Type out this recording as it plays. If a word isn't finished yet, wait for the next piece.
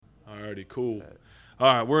Alrighty, cool.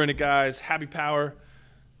 All right, we're in it, guys. Happy Power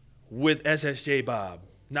with SSJ BOBB.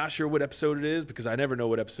 Not sure what episode it is because I never know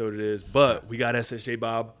what episode it is, but we got SSJ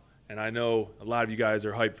BOBB, and I know a lot of you guys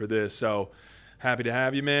are hyped for this, so happy to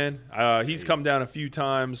have you, man. He's come down a few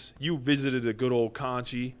times. You visited a good old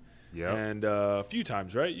Conchi. Yeah. And a few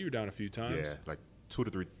times, right? You were down a few times. Yeah, like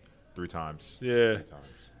three times. Yeah. 3 times.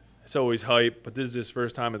 It's always hype, but this is his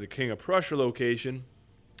first time at the King of Prussia location.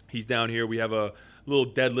 He's down here. We have a little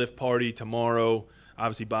deadlift party tomorrow.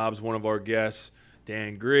 Obviously, Bob's one of our guests.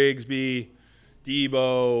 Dan Grigsby,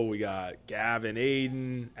 Debo. We got Gavin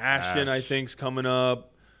Aiden. Ashton, I think's coming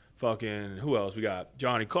up. Fucking, who else? We got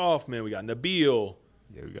Johnny Kaufman. We got Nabil.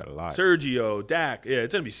 Yeah, we got a lot. Sergio, Dak. Yeah,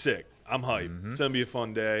 it's going to be sick. I'm hyped. Mm-hmm. It's going to be a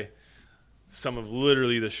fun day. Some of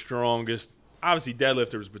literally the strongest, obviously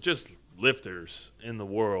deadlifters, but just lifters in the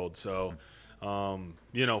world. So,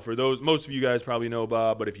 for those, most of you guys probably know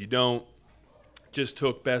Bob, but if you don't, just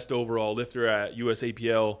took best overall lifter at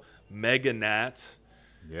USAPL Mega Nats.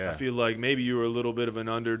 Yeah. I feel like maybe you were a little bit of an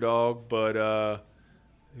underdog, but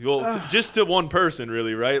just to one person,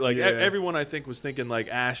 really, right? Like everyone, I think, was thinking like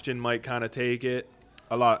Ashton might kind of take it.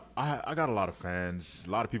 A lot. I got a lot of fans. A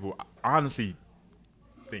lot of people honestly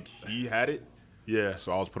think he had it. Yeah.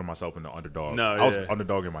 So I was putting myself in the underdog. No, I was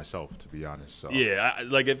underdogging myself, to be honest. So. Yeah.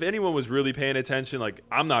 Like if anyone was really paying attention, like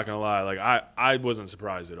I'm not gonna lie, like I wasn't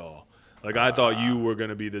surprised at all. Like I thought you were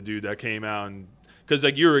gonna be the dude that came out, and because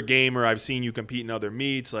like you're a gamer, I've seen you compete in other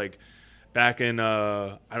meets, like. Back in,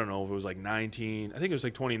 I don't know if it was like 19. I think it was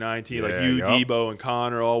like 2019. Like you, Debo, and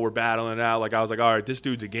Connor all were battling it out. Like I was like, all right, this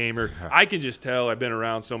dude's a gamer. I can just tell. I've been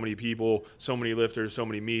around so many people, so many lifters, so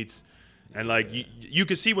many meets. And like you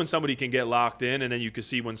can see when somebody can get locked in, and then you can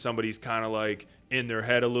see when somebody's kind of like in their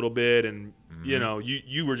head a little bit. And,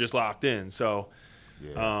 you were just locked in. So,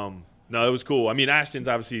 no, it was cool. I mean, Ashton's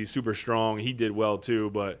obviously super strong. He did well too,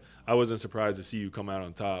 but I wasn't surprised to see you come out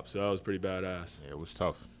on top. So that was pretty badass. Yeah, it was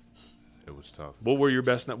tough. It was tough. What were your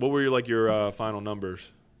final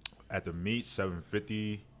numbers? At the meet,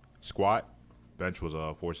 750 squat, bench was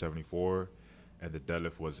 474, and the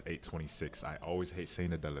deadlift was 826. I always hate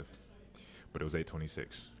saying the deadlift, but it was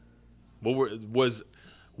 826.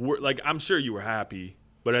 Like I'm sure you were happy,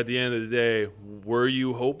 but at the end of the day, were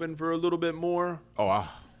you hoping for a little bit more? Oh,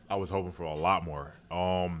 I was hoping for a lot more.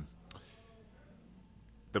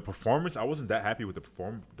 The performance, I wasn't that happy with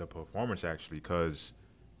the performance actually, because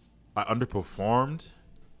I underperformed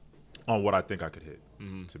on what I think I could hit,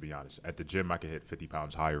 to be honest. At the gym, I could hit 50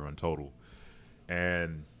 pounds higher on total.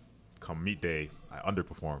 And come meet day, I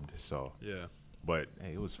underperformed. So, yeah. But,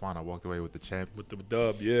 hey, it was fun. I walked away with the champ. With the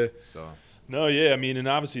dub, yeah. So. No, yeah. I mean, and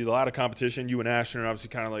obviously a lot of competition. You and Ashton are obviously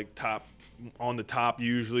kind of like on the top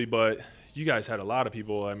usually. But you guys had a lot of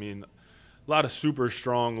people. I mean, a lot of super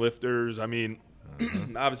strong lifters. I mean,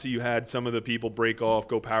 obviously you had some of the people break off,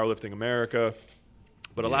 go Powerlifting America.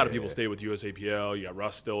 But a lot of people stay with USAPL. You got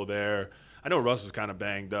Russ still there. I know Russ was kind of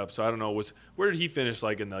banged up, so I don't know. Where did he finish,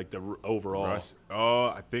 like in like the overall? Russ,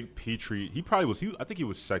 I think Petrie. He probably was. I think he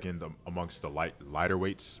was second amongst the lighter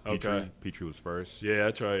weights. Petrie was first. Yeah,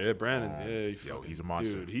 that's right. Yeah, Brandon. He's a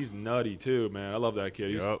monster. Dude, he's nutty too, man. I love that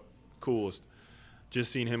kid. He's coolest.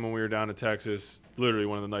 Just seen him when we were down in Texas. Literally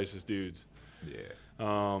one of the nicest dudes.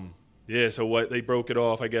 Yeah. So what they broke it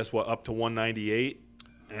off? I guess up to 198.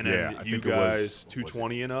 And then you guys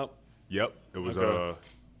 220 and up? Yep. It was I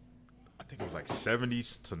think it was like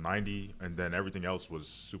 70s to 90, and then everything else was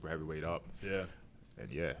super heavyweight up. Yeah. And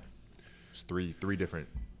it's three different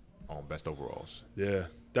best overalls. Yeah.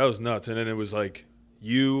 That was nuts. And then it was like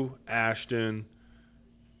you, Ashton.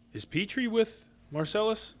 Is Petrie with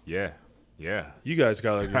Marcellus? Yeah. Yeah. You guys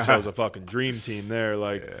got like yourselves a fucking dream team there.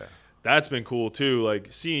 Like that's been cool too. Like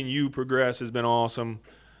seeing you progress has been awesome.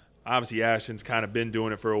 Obviously, Ashton's kind of been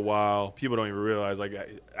doing it for a while. People don't even realize,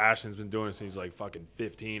 like, Ashton's been doing it since he's, like, fucking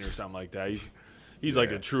 15 or something like that. He's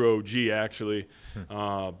like a true OG, actually.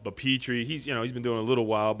 But Petrie, he's been doing it a little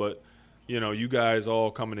while. But, you guys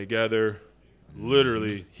all coming together.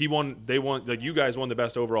 Literally, you guys won the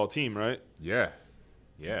best overall team, right? Yeah.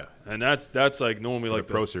 Yeah. And that's like, normally, for like,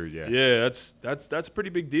 the Pro Series, yeah. Yeah, that's a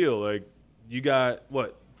pretty big deal. Like, you got,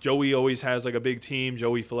 Joey always has, like, a big team,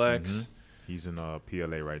 Joey Flex. Mm-hmm. He's in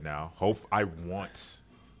PLA right now. I want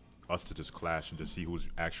us to just clash and just see who's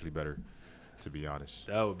actually better, to be honest.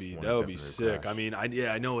 That would be sick. Clash. I mean,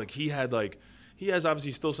 I know like he has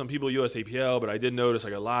obviously still some people at USAPL, but I did notice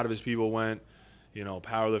like a lot of his people went,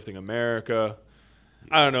 Powerlifting America.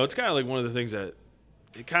 I don't know. It's kind of like one of the things that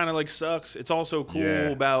it kind of like sucks. It's also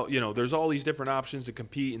cool about, there's all these different options to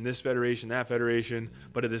compete in this federation, that federation,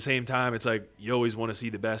 but at the same time, it's like you always want to see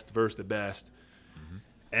the best versus the best.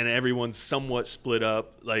 and everyone's somewhat split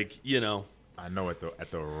up. Like, I know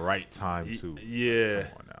at the right time too. Yeah.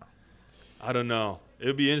 Come on now. I don't know. It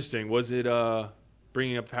would be interesting. Was it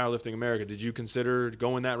bringing up Powerlifting America? Did you consider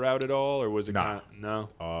going that route at all, or was it no?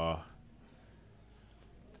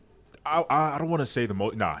 I don't want to say the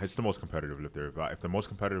most. Nah, it's the most competitive lifter. If the most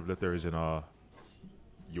competitive lifter is in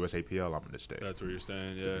USAPL, I'm gonna stay. That's what you're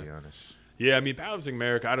saying. Yeah. To be honest. Yeah, I mean, Powerlifting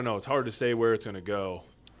America. I don't know. It's hard to say where it's gonna go.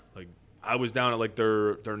 Like, I was down at like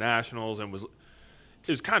their nationals and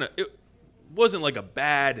it wasn't like a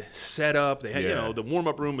bad setup. They had the warm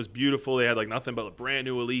up room was beautiful. They had like nothing but brand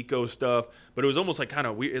new Eleco stuff, but it was almost like kind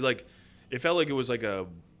of weird. Like, it felt like it was like a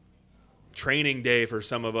training day for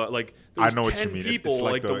some of us. Like, there was I know 10 what you mean. people it's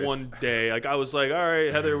like the one day. Like, I was like, all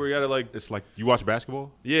right, Heather, we gotta like. It's like, you watch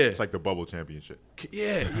basketball? Yeah. It's like the bubble championship.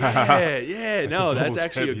 Yeah. No, that's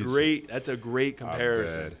actually a great I'm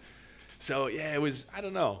comparison. dead. So yeah, it was. I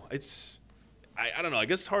don't know. I don't know. I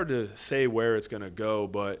guess it's hard to say where it's gonna go,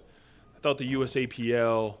 but I thought the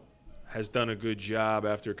USAPL has done a good job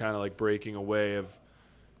after kind of like breaking away of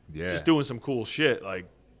just doing some cool shit. Like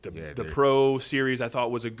the pro series, I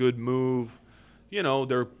thought was a good move.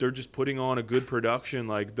 They're just putting on a good production.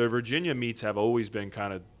 Like, the Virginia meets have always been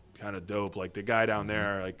kind of dope. Like, the guy down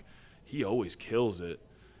there, like, he always kills it.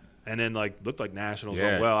 And then like looked like nationals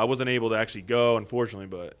went well. I wasn't able to actually go, unfortunately,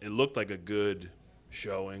 but it looked like a good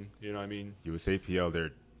showing. You know what I mean? USAPL,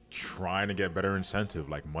 they're trying to get better incentive.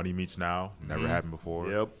 Like, money meets now, never happened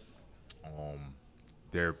before. Yep.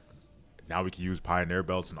 Now we can use Pioneer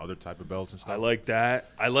belts and other type of belts and stuff. I like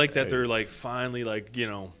that. That they're like finally like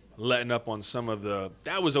letting up on some of the.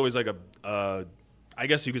 That was always like I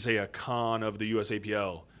guess you could say a con of the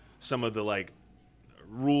USAPL. Some of the like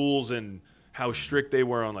rules and how strict they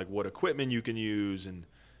were on like what equipment you can use and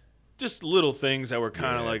just little things that were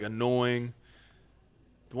kind of like annoying.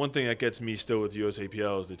 The one thing that gets me still with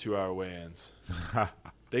USAPL is the 2-hour weigh-ins.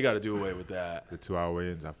 They got to do away with that. The 2-hour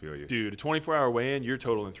weigh-ins, I feel you. Dude, a 24-hour weigh-in, you're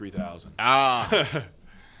totaling 3,000. Ah.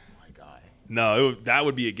 My God. No, that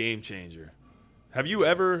would be a game changer. Have you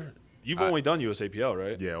ever – you've only done USAPL,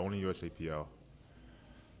 right? Yeah, only USAPL.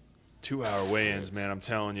 2-hour weigh-ins, man, I'm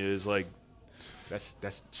telling you, is like –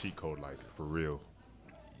 That's cheat code, like, for real.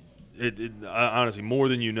 It honestly, more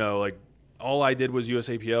than you know. Like, all I did was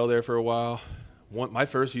USAPL there for a while. My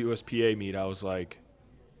first USPA meet, I was like,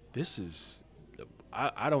 this is –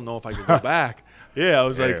 I don't know if I could go back. Yeah, I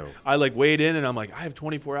was like – I, like, weighed in, and I'm like, I have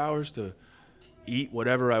 24 hours to eat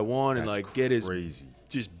whatever I want and, like, get as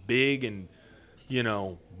just big and,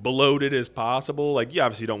 bloated as possible. Like, you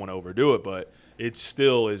obviously don't want to overdo it, but it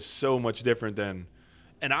still is so much different than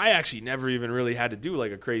 – and I actually never even really had to do,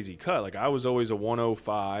 like, a crazy cut. Like, I was always a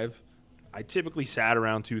 105. I typically sat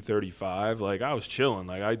around 235. Like, I was chilling.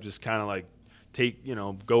 Like, I just kind of, like,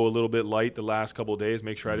 go a little bit light the last couple of days,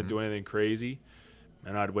 make sure I didn't do anything crazy,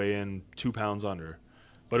 and I'd weigh in 2 pounds under.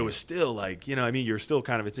 But it was still, like, you're still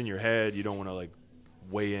kind of – it's in your head. You don't want to, like,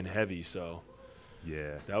 weigh in heavy. So,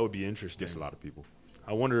 yeah. That would be interesting. Gets a lot of people.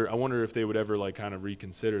 I wonder if they would ever, like, kind of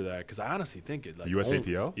reconsider that because I honestly think it – like the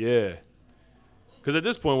USAPL? Yeah. Because at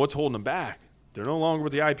this point, what's holding them back? They're no longer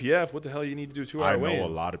with the IPF. What the hell you need to do 2-hour weigh-ins? I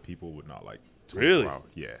know a lot of people would not like 24 really? hours.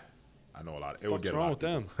 Yeah. I know a lot. It would get wrong with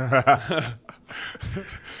them? I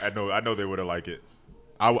know they wouldn't like it.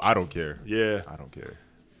 I don't care. Yeah. I don't care.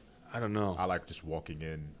 I don't know. I like just walking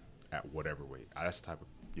in at whatever weight. That's the type of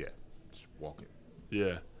just walking.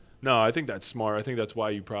 Yeah. No, I think that's smart. I think that's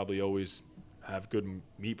why you probably always have good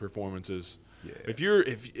meet performances. Yeah.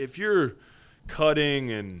 If you're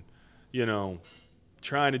cutting and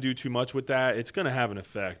trying to do too much with that, it's going to have an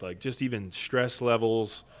effect. Like, just even stress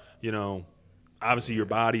levels, obviously your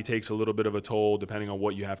body takes a little bit of a toll depending on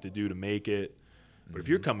what you have to do to make it. But if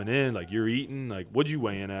you're coming in, like, you're eating, like, what'd you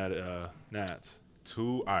weigh in at Nats?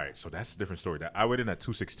 All right, so that's a different story. I weighed in at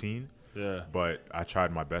 216. Yeah. But I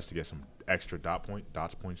tried my best to get some extra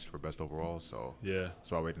dots points for best overall. So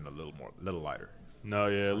So I weighed in a little lighter. No,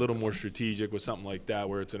 yeah, a little more strategic with something like that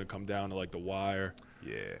where it's going to come down to, like, the wire.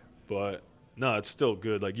 Yeah. But no, it's still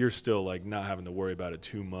good. Like, you're still, like, not having to worry about it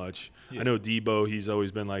too much. Yeah. I know Debo, he's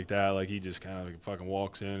always been like that. Like, he just kind of like fucking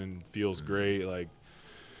walks in and feels great. Like,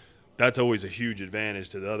 that's always a huge advantage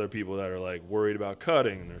to the other people that are, like, worried about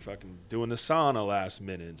cutting. And they're fucking doing the sauna last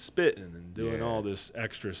minute and spitting and doing all this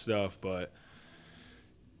extra stuff. But,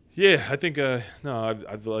 yeah, I think,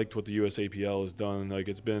 I've liked what the USAPL has done. Like,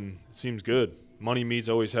 it seems good. Money meets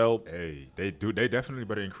always help. Hey, they do. They definitely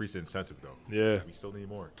better increase the incentive, though. Yeah. We still need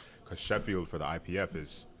more. Because Sheffield for the IPF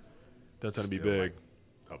that's going to be big. Like,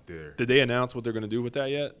 up there. Did they announce what they're going to do with that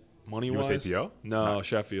yet, money-wise? USAPL? No,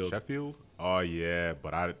 Sheffield. Sheffield? Oh, yeah.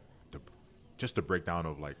 But just the breakdown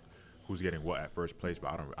of, like, who's getting what at first place,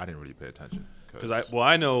 but I didn't really pay attention. Because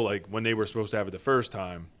I know like when they were supposed to have it the first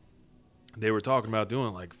time, they were talking about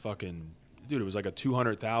doing like fucking, dude, it was like a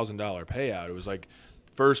 $200,000 payout. It was like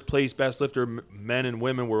first place best lifter, men and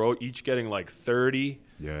women were each getting like 30.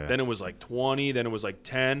 Yeah. Then it was like 20. Then it was like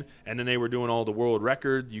 10. And then they were doing all the world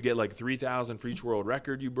record. You get like 3,000 for each world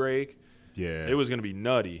record you break. Yeah. It was gonna be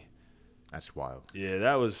nutty. That's wild. Yeah,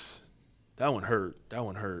 that one hurt. That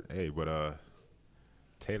one hurt. Hey, but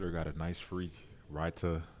Taylor got a nice free ride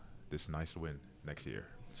to this nice win next year.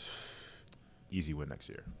 Easy win next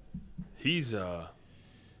year. He's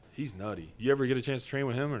nutty. You ever get a chance to train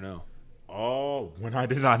with him or no? Oh, when I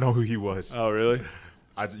did not know who he was. Oh, really?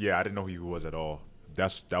 I didn't know who he was at all.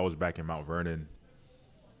 That was back in Mount Vernon,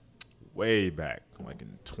 way back, like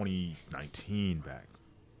in 2019 back.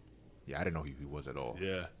 Yeah, I didn't know who he was at all.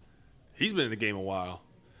 Yeah. He's been in the game a while.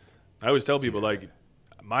 I always tell people, like,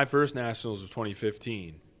 my first Nationals was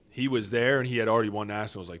 2015. He was there, and he had already won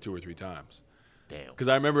Nationals like 2 or 3 times. Damn. Because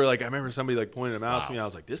I remember somebody like pointing him out to me. I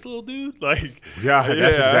was like, this little dude, like, yeah,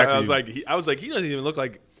 that's exactly. I was like, he doesn't even look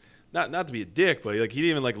like, not to be a dick, but like he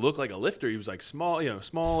didn't even like look like a lifter. He was like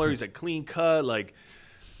smaller. He's like clean cut. Like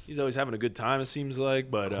he's always having a good time. It seems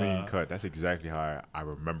like, but clean cut. That's exactly how I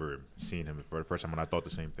remember seeing him for the first time, and I thought the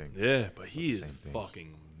same thing. Yeah, but he is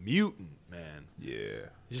fucking mutant, man. Yeah,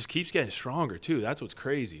 he just keeps getting stronger too. That's what's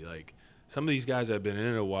crazy. Like some of these guys that have been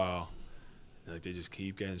in it a while. Like they just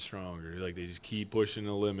keep getting stronger. Like they just keep pushing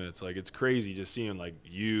the limits. Like it's crazy just seeing like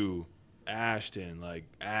you, Ashton, like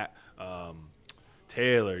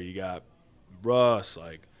Taylor. You got Russ.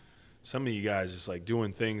 Like some of you guys just like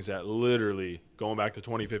doing things that literally going back to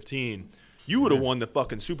 2015. You would have won the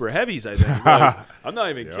fucking super heavies. I think. Like, I'm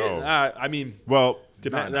not even kidding. I mean, well,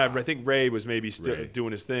 I think Ray was maybe still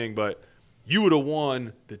doing his thing, but you would have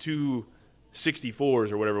won the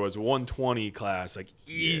 264s or whatever it was, 120 class, like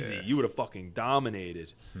easy. Yeah. You would have fucking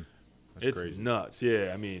dominated. It's crazy. Nuts.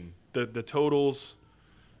 Yeah, I mean the totals.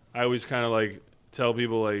 I always kind of like tell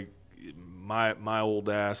people like my old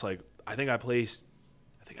ass. Like I think I placed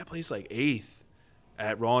like 8th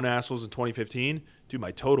at Raw Nationals in 2015. Dude,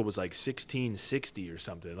 my total was like 1660 or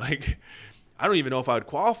something. Like I don't even know if I would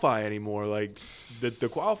qualify anymore. Like the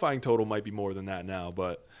qualifying total might be more than that now,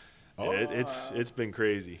 but it's been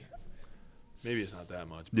crazy. Maybe it's not that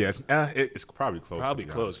much. Yeah, it's probably close. Probably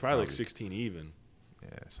close. Probably like 16 even.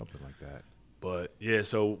 Yeah, something like that. But, yeah,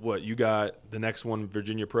 so what, you got the next one,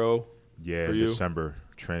 Virginia Pro? Yeah, for in you? December,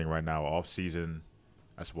 training right now, off season.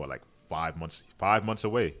 That's what, like 5 months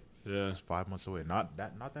away. Yeah. It's 5 months away. Not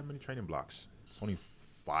that many training blocks. It's only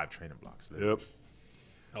 5 training blocks. Literally. Yep.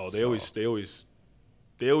 Oh, they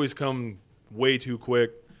always come way too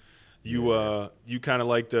quick. You kind of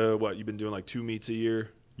like you've been doing like 2 meets a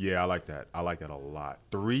year? Yeah, I like that. I like that a lot.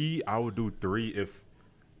 3, I would do 3 if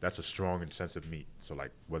that's a strong incentive meet. So like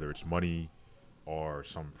whether it's money or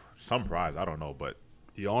some prize, I don't know. But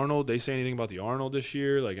the Arnold, they say anything about the Arnold this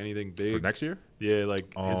year? Like anything big? For next year? Yeah,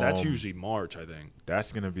 like 'cause that's usually March, I think.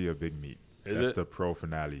 That's gonna be a big meet. That's the pro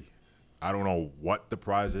finale. I don't know what the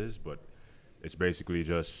prize is, but it's basically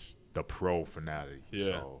just the pro finale. Yeah.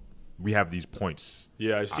 So we have these points.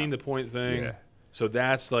 Yeah, I've seen the point thing. Yeah. So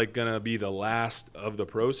that's like gonna be the last of the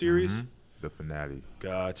pro series? Mm-hmm. The finale.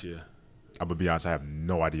 Gotcha. I'm gonna be honest, I have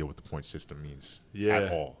no idea what the point system means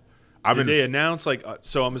at all. Did they announce like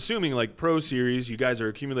so I'm assuming like pro series, you guys are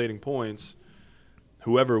accumulating points.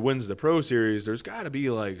 Whoever wins the pro series, there's got to be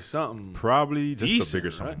like something. Probably just decent, a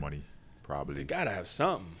bigger sum right? of money. Probably. They got to have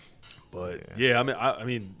something. But yeah, I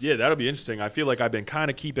mean, that'll be interesting. I feel like I've been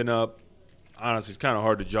kind of keeping up. Honestly, it's kind of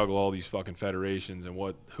hard to juggle all these fucking federations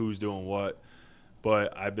and who's doing what.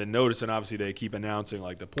 But I've been noticing, obviously, they keep announcing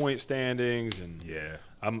like the point standings, and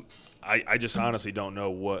I just honestly don't know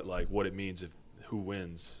what it means if who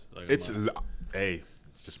wins. Like, it's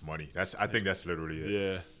just money. I think that's literally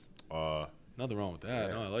it. Yeah. Nothing wrong with that.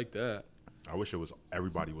 Yeah. No, I like that. I wish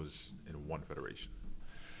everybody was in one federation.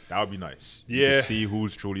 That would be nice. Yeah. You can see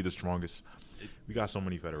who's truly the strongest. We got so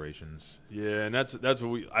many federations. Yeah, and that's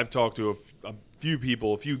what I've talked to a few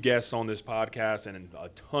people, a few guests on this podcast, and a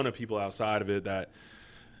ton of people outside of it that,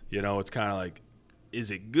 it's kind of like,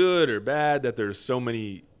 is it good or bad that there's so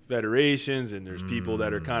many federations and there's people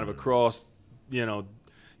that are kind of across,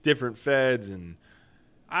 different feds, and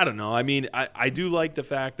I don't know. I mean, I do like the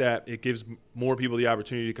fact that it gives more people the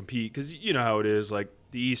opportunity to compete because you know how it is. Like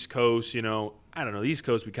the East Coast, I don't know. The East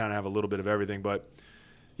Coast, we kind of have a little bit of everything, but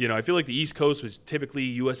I feel like the East Coast was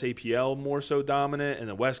typically USAPL more so dominant, and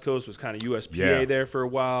the West Coast was kind of USPA there for a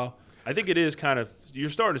while. I think it is kind of – you're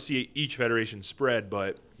starting to see each federation spread,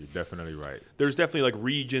 but – You're definitely right. There's definitely like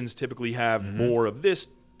regions typically have more of this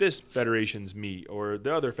this federation's meet or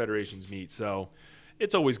the other federation's meet. So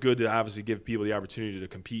it's always good to obviously give people the opportunity to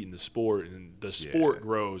compete in the sport, and the sport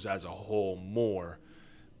grows as a whole more.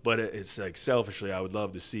 But it's like selfishly, I would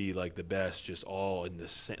love to see like the best just all in the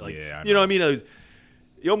same. Like, you know what I mean?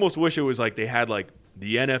 You almost wish it was like they had like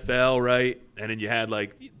the NFL, right? And then you had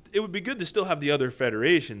like, it would be good to still have the other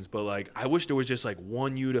federations, but like I wish there was just like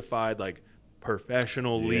one unified like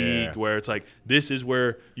professional league where it's like, this is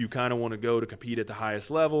where you kind of want to go to compete at the highest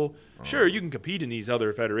level. Sure, you can compete in these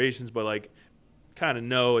other federations, but like kind of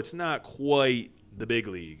know it's not quite the big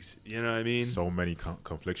leagues. You know what I mean? So many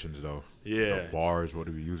conflictions, though. Yeah. The bars, what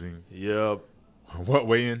are we using? Yep. What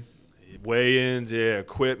weigh-in? Weigh-ins,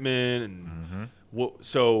 equipment. And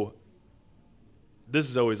so this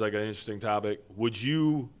is always like an interesting topic. Would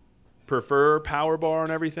you prefer power bar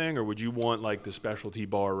and everything, or would you want like the specialty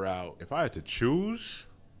bar route? If I had to choose,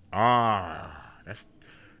 that's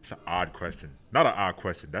an odd question. Not an odd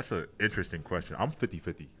question. That's an interesting question. I'm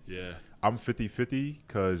 50-50. Yeah. I'm 50-50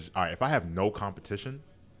 because, all right, if I have no competition,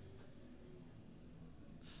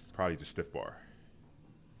 probably the stiff bar.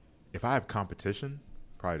 If I have competition,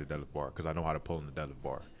 probably the deadlift bar because I know how to pull in the deadlift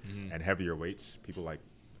bar. And heavier weights, people like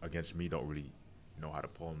against me don't really know how to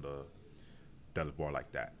pull in the deadlift bar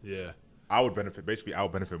like that. Yeah. I would benefit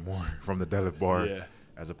more from the deadlift bar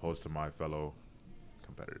as opposed to my fellow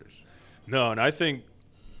competitors. No, and I think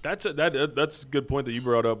that's a good point that you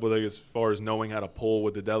brought up with, like, as far as knowing how to pull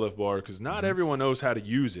with the deadlift bar, because not everyone knows how to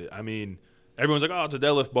use it. I mean, everyone's like, oh, it's a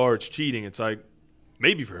deadlift bar, it's cheating. It's like,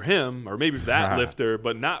 maybe for him or maybe for that lifter,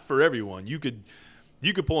 but not for everyone. You could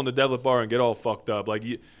pull in the deadlift bar and get all fucked up. Like,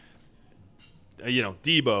 you know,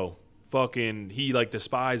 Debo, fucking, he like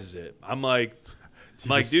despises it. I'm like,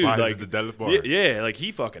 dude, like the deadlift bar. Yeah, like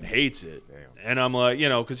he fucking hates it. Damn. And I'm like, you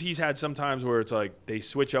know, because he's had some times where it's like they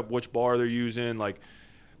switch up which bar they're using. Like,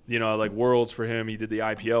 you know, like Worlds for him, he did the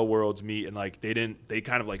IPL Worlds meet, and like they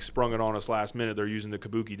kind of like sprung it on us last minute. They're using the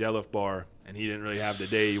Kabuki deadlift bar, and he didn't really have the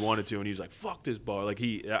day he wanted to, and he was like, fuck this bar. Like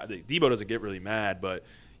Debo doesn't get really mad, but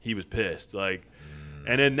he was pissed. Like,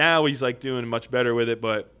 and then now he's like doing much better with it,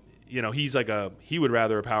 but you know, he would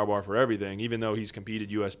rather a power bar for everything, even though he's competed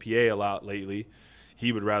USPA a lot lately.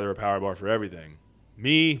 He would rather a power bar for everything.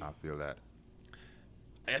 Me, I feel that.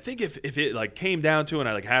 I think if it like came down to it and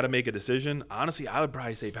I like had to make a decision, honestly, I would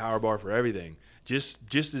probably say power bar for everything. Just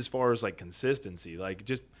as far as like consistency, like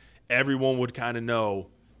just everyone would kind of know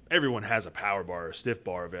everyone has a power bar or a stiff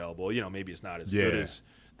bar available. You know, maybe it's not as good as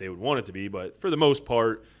they would want it to be, but for the most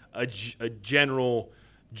part, a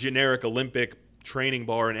generic Olympic training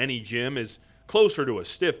bar in any gym is closer to a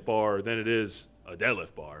stiff bar than it is a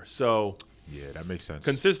deadlift bar. So yeah, that makes sense.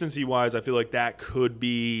 Consistency-wise, I feel like that could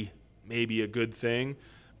be maybe a good thing.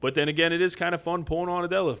 But then again, it is kind of fun pulling on a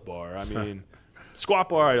deadlift bar. I mean, squat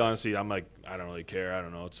bar, I'm like, I don't really care. I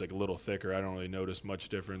don't know. It's like a little thicker. I don't really notice much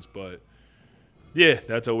difference. But, yeah,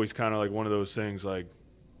 that's always kind of like one of those things, like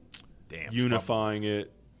unifying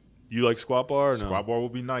it. You like squat bar or no? Squat bar will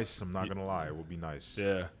be nice. I'm not going to lie. It will be nice.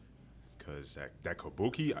 Yeah. Because that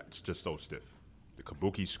Kabuki, it's just so stiff. The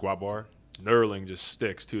Kabuki squat bar. Knurling just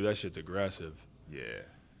sticks, too. That shit's aggressive. Yeah.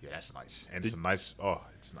 Yeah, that's nice. And it's nice.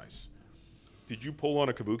 Did you pull on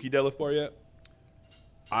a Kabuki deadlift bar yet?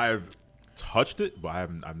 I've touched it, but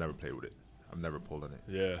I've never played with it. I've never pulled on it.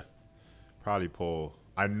 Yeah. Probably pull.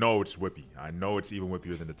 I know it's whippy. I know it's even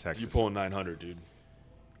whippier than the Texas. You pulling 900, dude.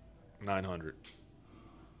 900.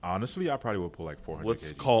 Honestly, I probably would pull like 400.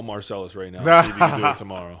 Let's kg. call Marcellus right now and see if you can do it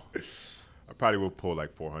tomorrow. I probably will pull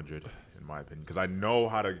like 400, in my opinion, because I know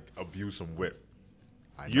how to abuse some whip.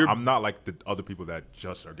 I'm not like the other people that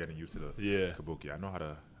just are getting used to the Kabuki. I know how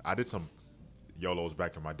to. I did some YOLOs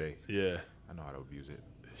back in my day. Yeah. I know how to abuse it.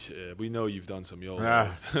 Yeah, we know you've done some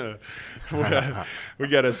YOLOs. we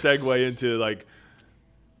got to segue into like.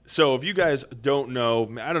 So if you guys don't know,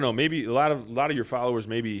 I don't know, maybe a lot of your followers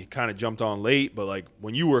maybe kind of jumped on late, but like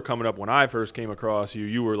when you were coming up, when I first came across you,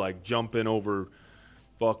 you were like jumping over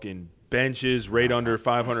fucking benches right under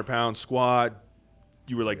 500-pound squat.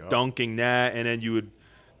 You were like dunking that, and then you would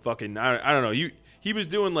fucking I don't know. He was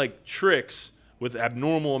doing like tricks with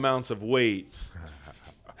abnormal amounts of weight.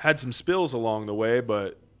 Had some spills along the way,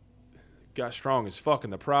 but got strong as fuck in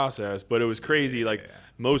the process. But it was crazy. Like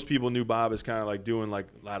most people knew Bob as kind of like doing like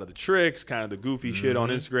a lot of the tricks, kind of the goofy shit on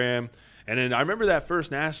Instagram. And then I remember that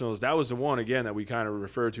first Nationals, that was the one again that we kind of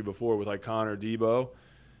referred to before with like Connor Debo.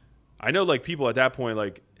 I know like people at that point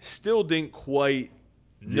like still didn't quite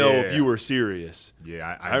know if you were serious.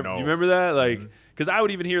 Yeah, I know. You remember that? Like, because I would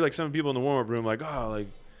even hear like some people in the warm-up room like, oh, like,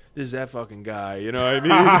 this is that fucking guy. You know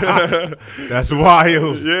what I mean? That's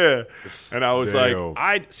wild. Yeah. And I was like,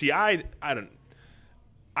 I don't.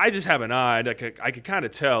 I just have an eye. I could kind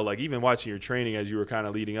of tell, like, even watching your training as you were kind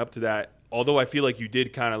of leading up to that, although I feel like you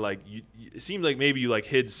did kind of like, it seemed like maybe you like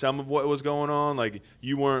hid some of what was going on. Like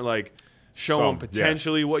you weren't like showing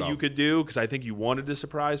potentially what you could do, because I think you wanted to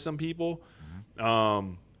surprise some people.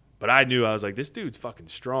 Mm-hmm. But I knew, I was like, this dude's fucking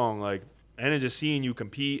strong. Like, and then just seeing you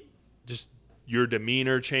compete, just your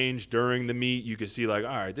demeanor change during the meet, you could see like,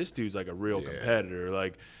 all right, this dude's like a real competitor.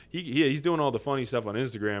 Like he's doing all the funny stuff on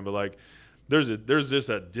Instagram, but like, there's just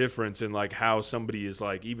a difference in like how somebody is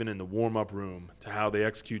like, even in the warm-up room, to how they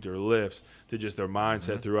execute their lifts, to just their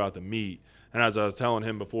mindset throughout the meet. And as I was telling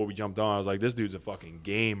him before we jumped on, I was like, this dude's a fucking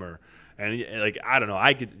gamer. And like, I don't know,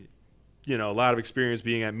 I could, a lot of experience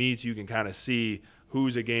being at meets, you can kind of see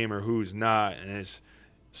who's a gamer, who's not, and it's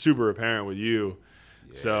super apparent with you.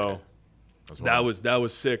 Yeah. So that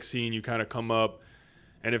was sick seeing you kind of come up.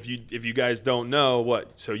 And if you guys don't know,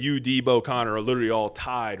 so you, Debo, Connor are literally all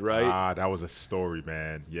tied, right? That was a story,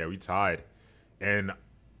 man. Yeah, we tied. And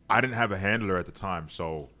I didn't have a handler at the time,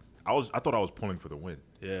 so I thought I was pulling for the win.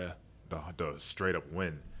 Yeah. The straight up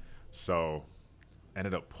win. So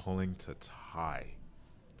ended up pulling to tie.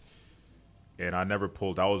 And I never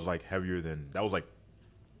pulled. That was like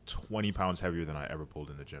 20 pounds heavier than I ever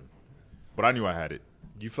pulled in the gym. But I knew I had it.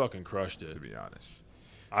 You fucking crushed it. To be honest.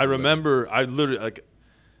 I remember, I literally, like,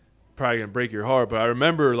 probably going to break your heart, but I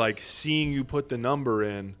remember, like, seeing you put the number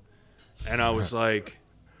in, and I was like,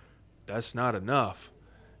 that's not enough.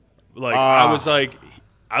 Like, I was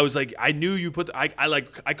like, I knew you put, I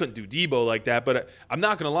couldn't do Debo like that, but I'm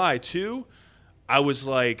not going to lie, too. I was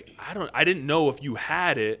like, I didn't know if you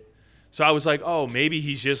had it. So I was like, oh, maybe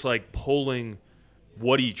he's just, like, pulling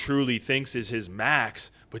what he truly thinks is his max.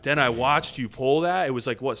 But then I watched you pull that. It was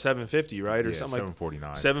like, what, 750, right? Or something 749.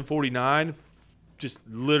 Like 749. Just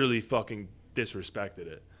literally fucking disrespected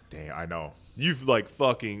it. Damn, I know. You've like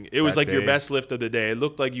fucking, it was like your best lift of the day. It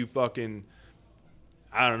looked like you fucking,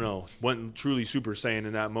 I don't know, went truly Super Saiyan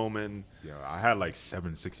in that moment. Yeah, I had like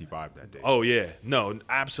 765 that day. Oh, yeah. No,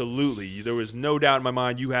 absolutely. There was no doubt in my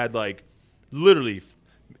mind you had like literally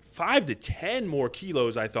 5 to 10 more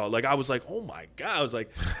kilos, I thought. Like, I was like, oh, my God. I was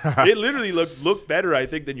like, it literally looked better, I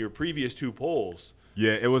think, than your previous 2 pulls.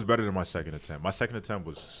 Yeah, it was better than my second attempt. My second attempt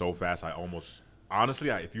was so fast, honestly,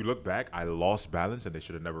 if you look back, I lost balance, and they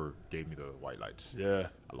should have never gave me the white lights. Yeah.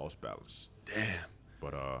 I lost balance.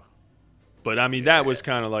 Damn. But I mean, that was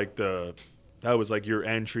kind of like that was like your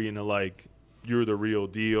entry into, like, you're the real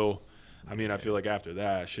deal. I mean, I feel like after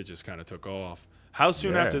that, shit just kind of took off. How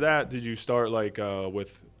soon after that did you start, like,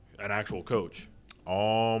 with an actual coach?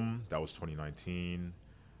 That was 2019.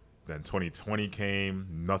 Then 2020 came.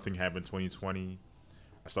 Nothing happened 2020.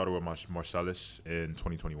 I started with Marcellus in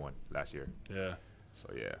 2021, last year. Yeah. So,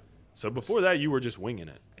 yeah. So, before that, you were just winging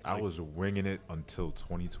it. I was winging it until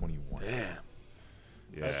 2021. Damn.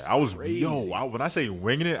 Yeah. I was crazy. When I say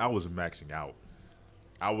winging it, I was maxing out.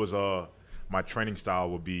 I was my training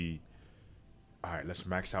style would be, all right, let's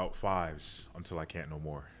max out 5s until I can't no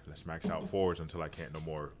more. Let's max out 4s until I can't no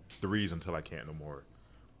more. 3s until I can't no more.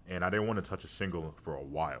 And I didn't want to touch a single for a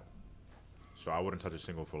while. So I wouldn't touch a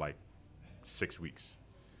single for like 6 weeks.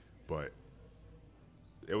 But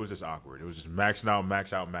it was just awkward. It was just maxing out,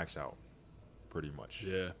 max out, max out. Pretty much.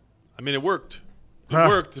 Yeah. I mean, it worked. It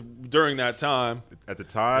worked during that time. At the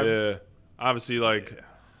time? Yeah. Obviously, like,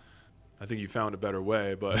 I think you found a better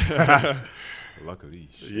way, but. Luckily.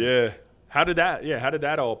 Shit. Yeah. How did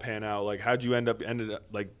that all pan out? Like, how'd you ended up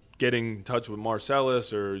like getting in touch with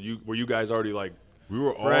Marcellus, or were you guys already like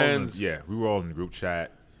friends? We were all in the group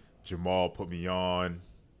chat. Jamal put me on,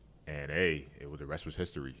 and the rest was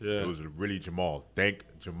history. Yeah. It was really Jamal. Thank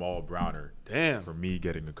Jamal Browner. Damn. For me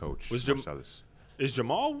getting a coach. Marcellus. Is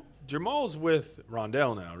Jamal's with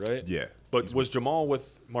Rondell now, right? Yeah. But was Jamal with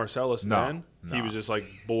Marcellus then? No. He was just like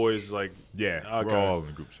boys, like okay. We're all in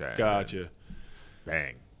the group chat. Gotcha.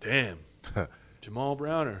 Bang. Damn. Jamal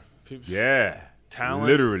Browner. Yeah. Talent.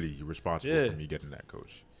 Literally responsible for me getting that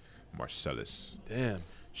coach. Marcellus. Damn.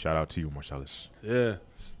 Shout out to you, Marcellus. Yeah.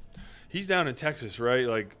 He's down in Texas, right?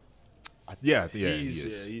 Like. Yeah, he is.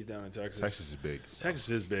 Yeah, he's down in Texas. Texas is big. Texas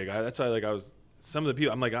is big. That's why, like, some of the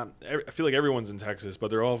people, I feel like everyone's in Texas, but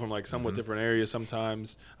they're all from, like, somewhat different areas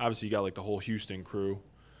sometimes. Obviously, you got, like, the whole Houston crew.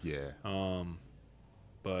 Yeah.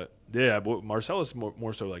 But, yeah, Marcellus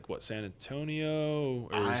more so, like, what, San Antonio?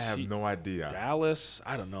 Or I have no idea. Dallas?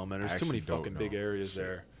 I don't know, man. There's too many fucking big areas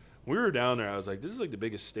there. When we were down there, I was like, this is, like, the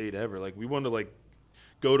biggest state ever. Like, we wanted to, like,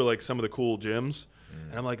 go to, like, some of the cool gyms.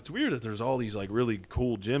 And I'm like, it's weird that there's all these, like, really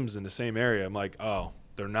cool gyms in the same area. I'm like, oh,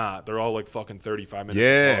 they're not. They're all, like, fucking 35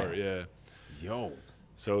 minutes apart. Yeah. Yo.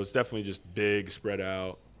 So it's definitely just big, spread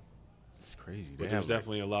out. It's crazy. But there's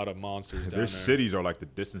definitely a lot of monsters down there. Their cities are like the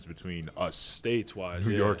distance between us. States-wise,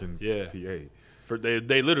 New York and PA.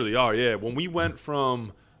 They literally are, yeah. When we went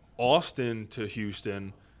from Austin to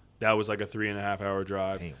Houston, that was like a 3.5-hour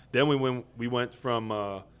drive. Damn. Then we went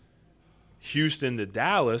from Houston to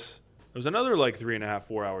Dallas. It was another like 3.5,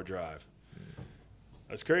 4-hour drive.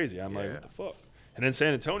 That's crazy. I'm like, what the fuck? And then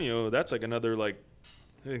San Antonio, that's like another I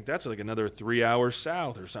think that's like another 3 hours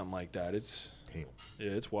south or something like that. It's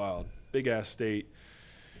wild. Big ass state.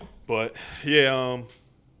 But yeah,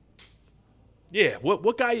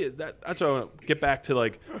 what guy that's what I want to get back to,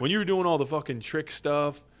 like when you were doing all the fucking trick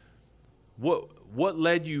stuff, what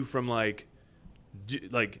led you from like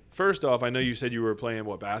first off, I know you said you were playing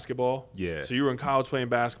basketball? Yeah. So you were in college playing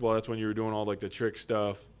basketball, that's when you were doing all like the trick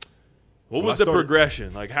stuff. What was the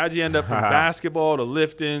progression? Like how'd you end up from basketball to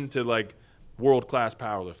lifting to like world-class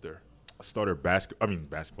powerlifter? I started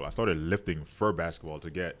basketball. I started lifting for basketball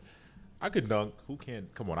I could dunk. Who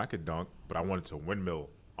can't? Come on, I could dunk, but I wanted to windmill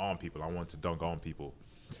on people. I wanted to dunk on people.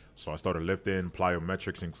 So I started lifting,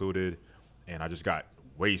 plyometrics included, and I just got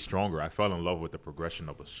way stronger. I fell in love with the progression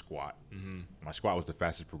of a squat. Mm-hmm. My squat was the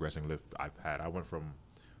fastest progressing lift I've had. I went from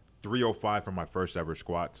 305 from my first ever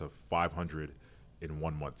squat to 500 in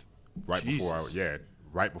 1 month. Right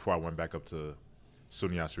before I went back up to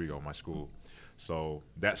SUNY Oswego, my school. So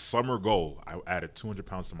that summer goal, I added 200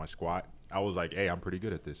 pounds to my squat. I was like, hey, I'm pretty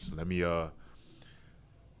good at this. Let me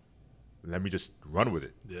just run with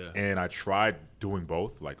it. Yeah. And I tried doing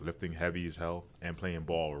both, like lifting heavy as hell and playing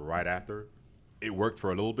ball right after. It worked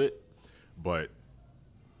for a little bit, but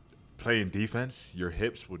playing defense, your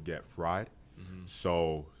hips would get fried. Mm-hmm.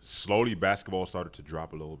 So slowly basketball started to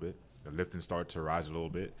drop a little bit. The lifting started to rise a little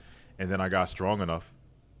bit. And then I got strong enough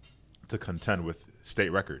to contend with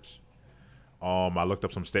state records. I looked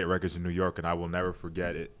up some state records in New York, and I will never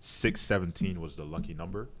forget it. 617 was the lucky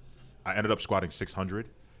number. I ended up squatting 600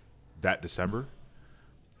 that December.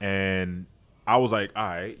 And I was like, all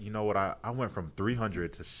right, you know what? I went from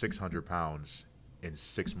 300 to 600 pounds in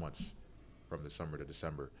 6 months from December to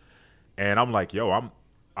December. And I'm like, yo,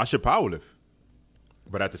 I should powerlift.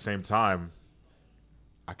 But at the same time,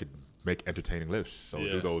 I could make entertaining lifts. So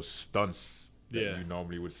do those stunts that you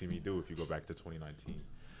normally would see me do if you go back to 2019.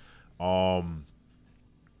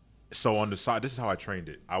 So on the side, this is how I trained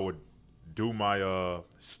it. I would do my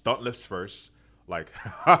stunt lifts first. Like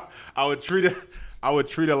I would treat it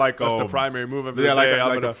like that's the primary movement.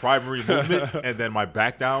 Like the primary movement, and then my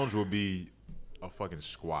back downs would be a fucking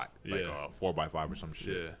squat, like a 4x5 or some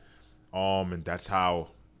shit. Yeah. And that's how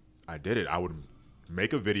I did it. I would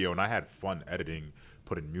make a video, and I had fun editing,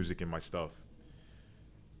 putting music in my stuff.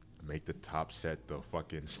 Make the top set the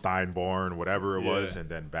fucking Steinborn, whatever it was, and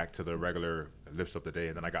then back to the regular lifts of the day.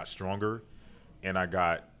 And then I got stronger, and I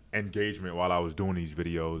got engagement while I was doing these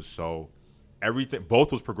videos. So everything,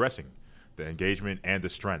 both was progressing, the engagement and the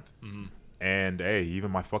strength. Mm-hmm. And hey,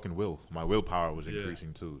 even my fucking willpower was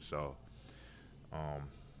increasing too. So, I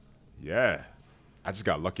just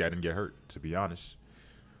got lucky I didn't get hurt, to be honest.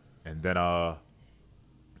 And then I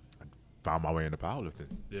found my way into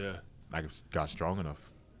powerlifting. Yeah, I got strong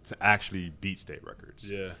enough to actually beat state records.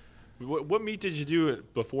 Yeah. What meet did you do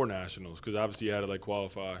before nationals? Because obviously you had to like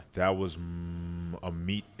qualify. That was a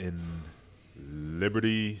meet in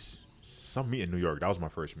Liberty, some meet in New York. That was my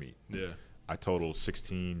first meet. Yeah. I totaled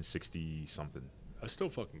 1660 something. That's still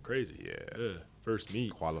fucking crazy. Yeah. First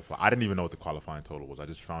meet. I didn't even know what the qualifying total was. I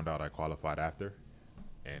just found out I qualified after.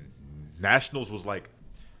 And nationals was like,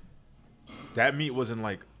 that meet was in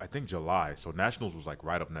like, I think July. So nationals was like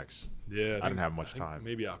right up next. Yeah. I didn't have much time.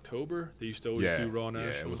 Maybe October? They used to always do Raw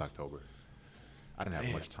Nationals. Yeah, it was October. I didn't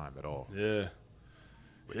have much time at all. Yeah.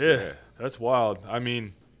 Yeah. That's wild. I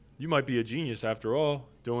mean, you might be a genius after all,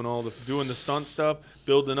 doing the stunt stuff,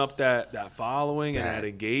 building up that following and that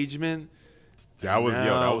engagement. That was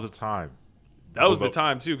a time. That was the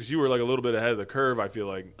time too, because you were like a little bit ahead of the curve. I feel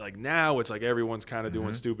like now it's like everyone's kind of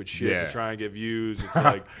doing stupid shit to try and get views. It's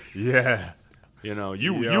like you know,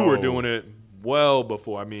 you were doing it well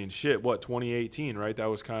before. I mean, shit, what 2018, right? That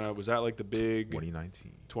was was that like the big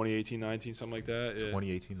 2018, 19, something like that. Yeah.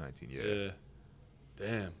 2018, 19, yeah.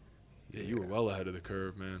 Damn. Yeah, you were well ahead of the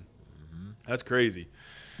curve, man. Mm-hmm. That's crazy.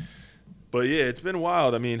 But yeah, it's been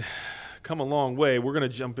wild. I mean, come a long way. We're going to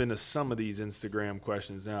jump into some of these Instagram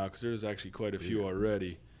questions now because there's actually quite a few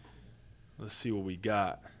already. Let's see what we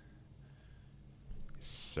got.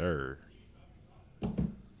 Sir.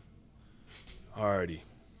 Alrighty.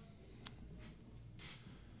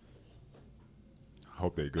 I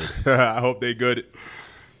hope they good. I hope they good.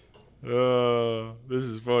 This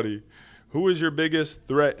is funny. Who is your biggest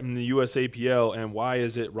threat in the USAPL and why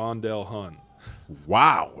is it Rondell Hunt?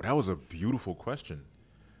 Wow, that was a beautiful question.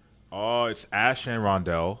 It's Ash and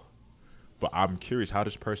Rondell, but I'm curious how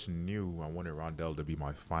this person knew I wanted Rondell to be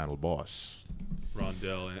my final boss.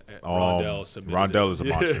 Rondell submitted. Rondell is a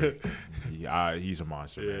monster. Yeah, he's a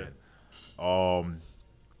monster, man.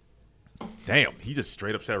 Damn, he just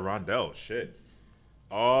straight up said Rondell. Shit.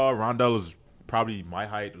 Rondell is probably my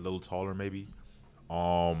height, a little taller maybe.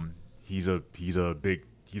 He's a big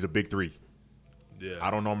three. Yeah.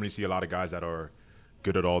 I don't normally see a lot of guys that are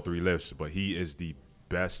good at all three lifts, but he is the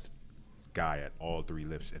best guy at all three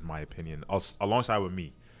lifts, in my opinion, alongside with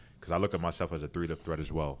me, because I look at myself as a three-lift threat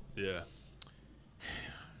as well. Yeah.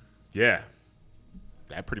 Yeah.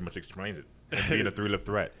 That pretty much explains it, being a three-lift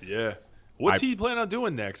threat. Yeah. What's he planning on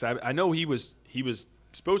doing next? I know he was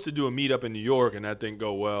supposed to do a meetup in New York, and that didn't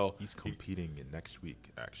go well. He's competing next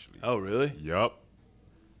week, actually. Oh, really? Yup.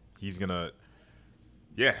 He's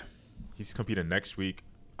competing next week.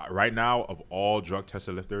 Right now, of all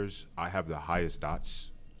drug-tested lifters, I have the highest dots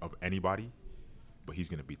of anybody, but he's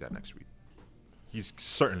going to beat that next week. He's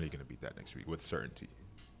certainly going to beat that next week with certainty.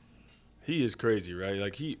 He is crazy, right?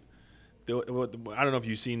 Like I don't know if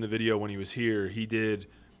you've seen the video when he was here. He did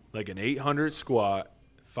like an 800 squat,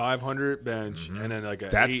 500 bench, and then like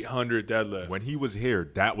an 800 deadlift. When he was here,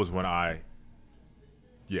 that was when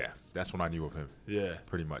that's when I knew of him. Yeah.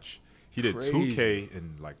 Pretty much. He did Crazy. 2K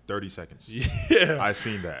in like 30 seconds. Yeah. I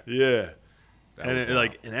seen that. Yeah.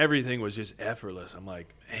 And everything was just effortless. I'm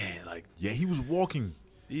like, man, like. Yeah, he was walking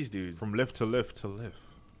these dudes. From lift to lift to lift.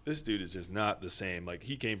 This dude is just not the same. Like,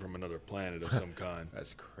 he came from another planet of some kind.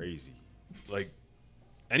 That's crazy. Like,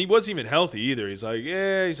 and he wasn't even healthy either. He's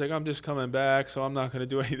like, I'm just coming back, so I'm not going to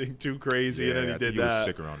do anything too crazy. Yeah, and then he did he that. was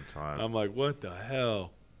sick around the time. I'm like, what the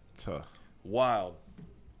hell? Tough. Wild.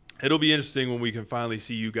 It'll be interesting when we can finally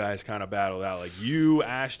see you guys kind of battle out. Like you,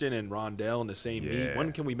 Ashton, and Rondell in the same meet.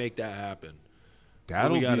 When can we make that happen? What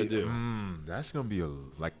do we got to do? That's going to be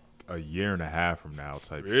a year and a half from now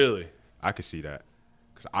type Really? shit. I could see that.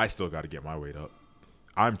 Because I still got to get my weight up.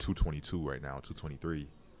 I'm 222 right now, 223.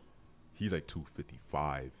 He's like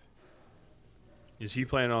 255. Is he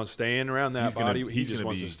planning on staying around that body? He just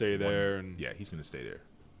wants to stay there. Yeah, he's going to stay there.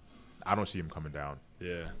 I don't see him coming down.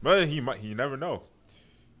 Yeah. But he might. You never know.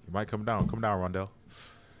 He might come down. Come down, Rondell.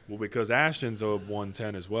 Well, because Ashton's a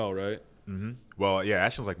 110 as well, right? Mm-hmm. Well, yeah,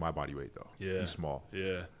 Ashton's like my body weight, though. Yeah. He's small.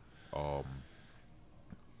 Yeah.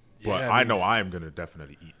 But I know I am going to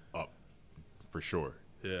definitely eat up for sure.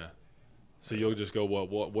 Yeah. So you'll just go,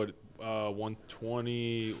 what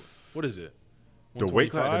 120, what is it? The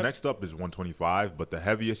weight class, the next up is 125, but the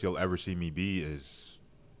heaviest you'll ever see me be is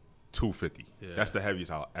 250. Yeah. That's the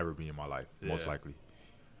heaviest I'll ever be in my life, most likely.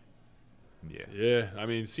 Yeah. Yeah. I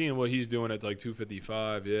mean, seeing what he's doing at like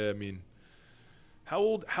 255, yeah, I mean, how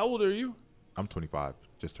old are you? I'm 25.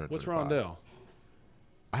 Just turned 25. What's Rondell?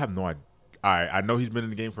 I have no idea. I know he's been in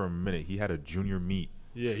the game for a minute. He had a junior meet.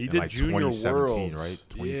 Yeah, he did like junior 2017, worlds. right?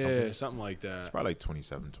 20 yeah, something like that. It's probably like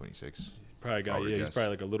 27, 26. Probably got, he's probably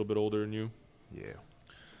like a little bit older than you. Yeah.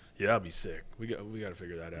 Yeah, that'd be sick. We got to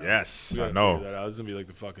figure that out. Yes, I know. Figure that out. This is gonna be like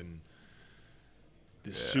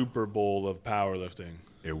the Super Bowl of powerlifting.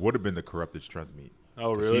 It would have been the corrupted strength meet.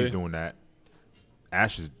 Oh, really? He's doing that.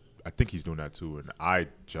 Ash is, I think he's doing that too, and I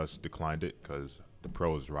just declined it because the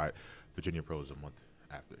pros, right? Virginia Pro is a month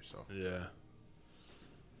after, so. Yeah.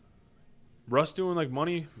 Russ doing like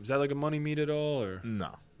money? Is that like a money meet at all, or no?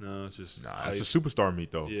 No, it's just it's a superstar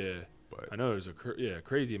meet though. Yeah, but I know there's a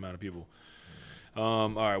crazy amount of people. All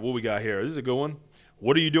right, what we got here? This is a good one.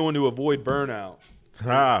 What are you doing to avoid burnout?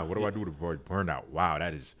 What do I do to avoid burnout? Wow,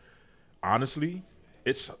 that is honestly,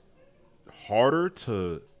 it's harder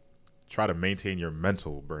to try to maintain your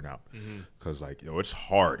mental burnout because it's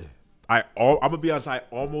hard. I'm gonna be honest. I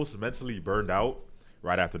almost mentally burned out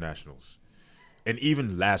right after nationals, and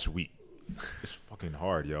even last week. It's fucking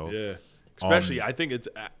hard, yo. Yeah. Especially, I think it's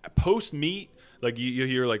post meet. Like you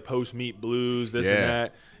hear like post meet blues, this and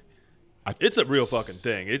that. It's a real fucking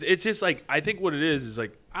thing. It's just like, I think what it is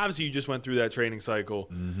like, obviously you just went through that training cycle.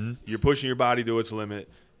 Mm-hmm. You're pushing your body to its limit.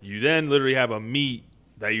 You then literally have a meet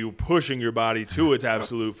that you're pushing your body to its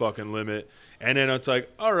absolute fucking limit. And then it's like,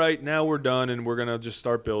 all right, now we're done and we're going to just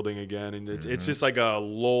start building again. And it's just like a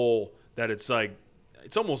lull that it's like,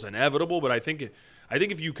 it's almost inevitable, but I think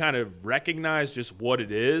if you kind of recognize just what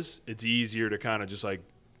it is, it's easier to kind of just like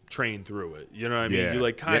train through it. You know what I mean? You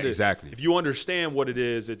like kind of exactly. If you understand what it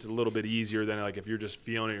is, it's a little bit easier than like if you're just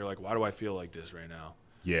feeling it. You're like, why do I feel like this right now?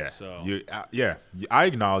 Yeah. So I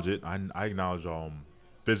acknowledge it. I acknowledge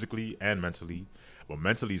physically and mentally, but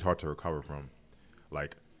mentally is hard to recover from.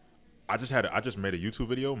 Like I just made a YouTube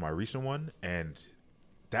video, my recent one, and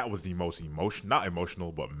that was the most not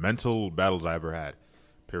emotional, but mental battles I ever had,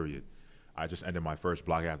 period. I just ended my first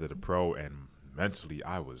block after the pro, and mentally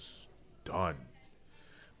I was done.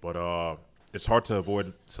 But it's hard to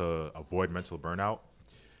avoid mental burnout.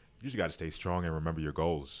 You just got to stay strong and remember your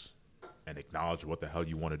goals and acknowledge what the hell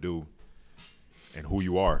you want to do and who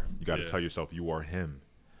you are. You got to tell yourself you are him.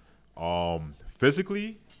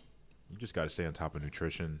 Physically, you just got to stay on top of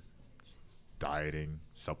nutrition, dieting,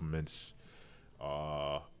 supplements,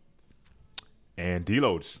 and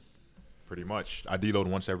deloads. Pretty much, I deload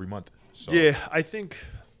once every month. So. Yeah, I think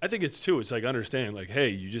it's too. It's like understanding, like, hey,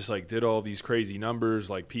 you just like did all these crazy numbers,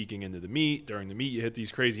 like peaking into the meet. During the meet, you hit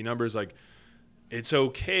these crazy numbers. Like, it's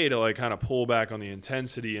okay to like kind of pull back on the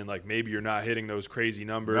intensity and like maybe you're not hitting those crazy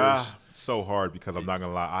numbers. So hard because I'm not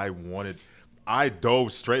gonna lie. I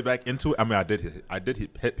dove straight back into it. I mean, I did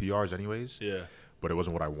hit PRs anyways. Yeah, but it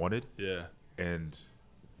wasn't what I wanted. Yeah, and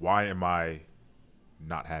why am I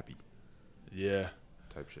not happy? Yeah,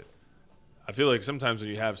 type shit. I feel like sometimes when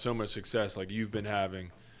you have so much success like you've been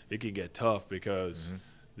having, it can get tough because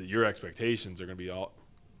your expectations are going to be all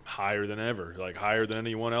higher than ever, like higher than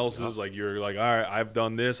anyone else's. Like you're like, all right, I've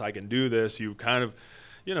done this, I can do this. You kind of,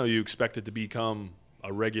 you expect it to become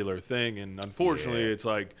a regular thing. And unfortunately, it's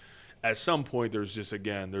like at some point there's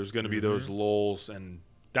going to be those lulls, and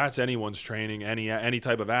that's anyone's training, any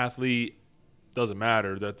type of athlete. Doesn't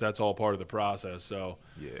matter. That's all part of the process. So,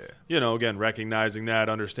 again, recognizing that,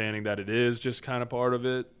 understanding that it is just kind of part of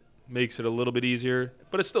it makes it a little bit easier,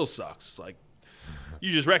 but it still sucks. Like,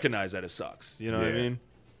 you just recognize that it sucks. You know what I mean?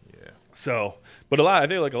 Yeah. So, but I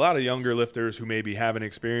feel like a lot of younger lifters who maybe haven't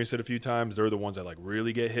experienced it a few times, they're the ones that like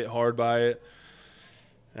really get hit hard by it.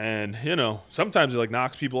 And, sometimes it like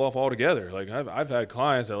knocks people off altogether. Like I've had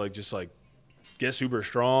clients that like just like get super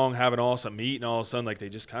strong, have an awesome meet, and all of a sudden, like, they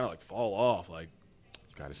just kind of, like, fall off. Like,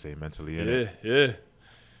 you got to stay mentally in it. Yeah.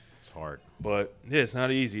 It's hard. But, yeah, it's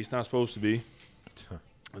not easy. It's not supposed to be.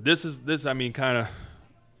 This, I mean, kind of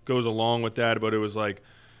goes along with that, but it was like,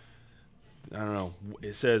 I don't know.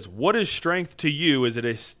 It says, what is strength to you? Is it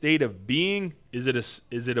a state of being? Is it a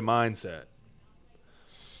mindset?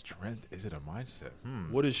 Strength? Is it a mindset?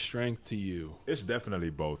 What is strength to you? It's definitely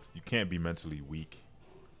both. You can't be mentally weak.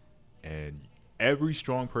 And every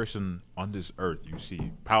strong person on this earth, you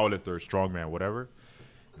see, powerlifter, strongman, whatever,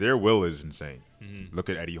 their will is insane. Look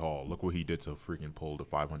at Eddie Hall. Look what he did to freaking pull the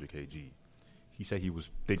 500 kg. He said he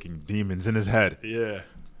was thinking demons in his head. Yeah.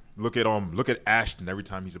 Look at Ashton every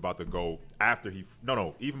time he's about to go after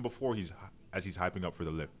even before he's hyping up for the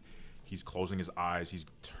lift. He's closing his eyes. He's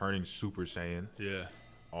turning Super Saiyan. Yeah.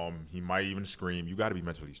 He might even scream. You got to be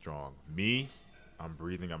mentally strong. Me, I'm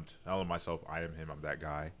breathing. I'm telling myself I am him. I'm that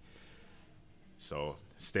guy. So,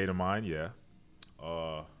 state of mind, yeah.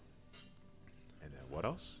 And then what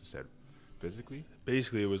else? You said physically?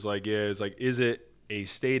 Basically, it was like, is it a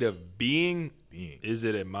state of being? Is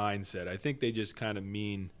it a mindset? I think they just kind of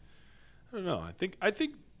mean, I don't know. I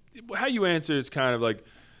think how you answer it's kind of like,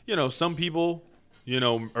 some people,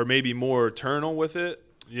 are maybe more eternal with it.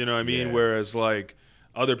 You know what I mean? Yeah. Whereas, like,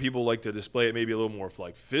 other people like to display it maybe a little more,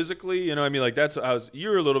 like, physically. You know what I mean? Like,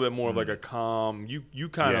 you're a little bit more of, like, a calm, you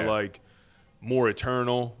kind of, like, more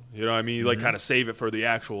eternal, you know what I mean? You like kind of save it for the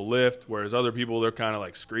actual lift, whereas other people, they're kind of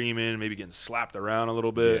like screaming, maybe getting slapped around a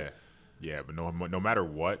little bit. Yeah, but no matter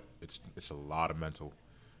what, it's a lot of mental.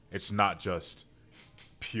 It's not just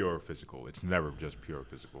pure physical. It's never just pure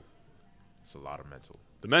physical. It's a lot of mental.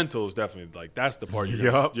 The mental is definitely like that's the part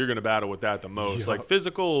you're gonna battle with that the most. Like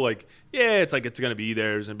physical, like it's like it's gonna be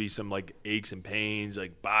there. There's gonna be some like aches and pains.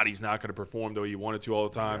 Like body's not gonna perform the way you want it to all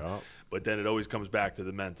the time. But then it always comes back to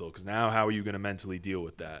the mental, because now how are you gonna mentally deal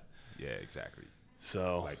with that? Yeah, exactly.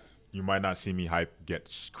 So like you might not see me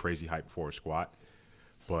get crazy hype before a squat,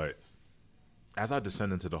 but as I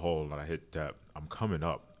descend into the hole and I hit depth, I'm coming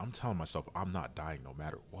up. I'm telling myself I'm not dying no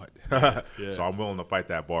matter what. So I'm willing to fight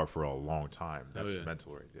that bar for a long time. That's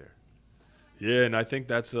mental right there. Yeah, and I think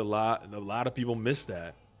that's a lot of people miss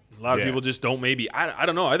that. A lot of people just don't I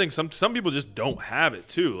don't know. I think some people just don't have it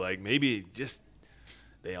too. Like maybe just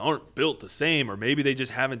they aren't built the same, or maybe they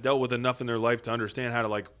just haven't dealt with enough in their life to understand how to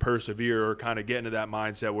like persevere or kind of get into that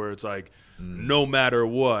mindset where it's like no matter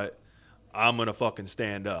what, I'm going to fucking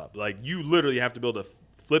stand up. Like, you literally have to be able to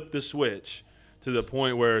flip the switch to the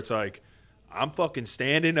point where it's like, I'm fucking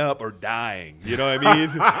standing up or dying. You know what I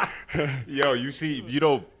mean? Yo, you see,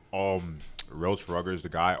 Rose Ruggers, the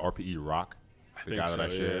guy, RPE Rock, the guy that I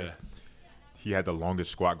shared, he had the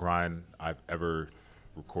longest squat grind I've ever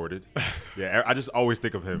recorded. I just always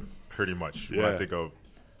think of him pretty much when I think of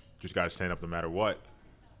just got to stand up no matter what,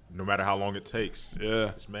 no matter how long it takes.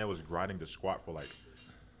 Yeah. This man was grinding the squat for like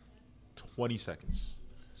 20 seconds.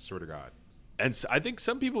 Swear to God. And I think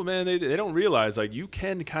some people, man, they don't realize like you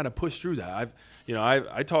can kind of push through that.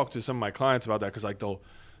 I talk to some of my clients about that because like they'll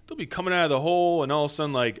be coming out of the hole and all of a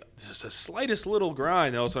sudden like just the slightest little grind,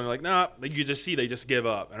 and all of a sudden like nah, like you just see they just give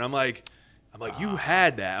up, and I'm like you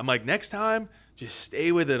had that. I'm like next time just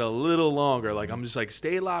stay with it a little longer. Like I'm just like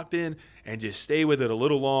stay locked in and just stay with it a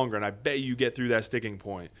little longer, and I bet you get through that sticking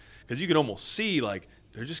point because you can almost see like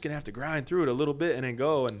they're just gonna have to grind through it a little bit and then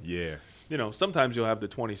go and Yeah. Sometimes you'll have the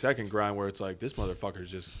 20-second grind where it's like this motherfucker's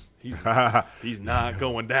just he's not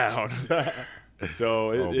going down.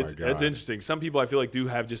 So it's interesting. Some people I feel like do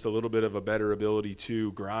have just a little bit of a better ability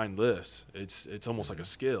to grind lifts. It's almost like a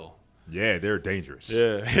skill. Yeah, they're dangerous.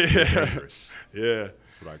 Yeah, They're dangerous. yeah.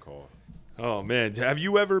 That's what I call. Oh man, have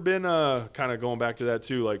you ever been kind of going back to that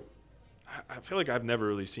too? Like, I feel like I've never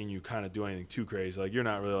really seen you kind of do anything too crazy. Like you're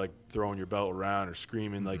not really like throwing your belt around or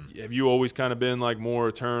screaming. Like have you always kind of been like more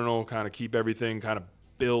eternal, kind of keep everything kind of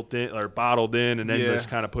built in or bottled in and then just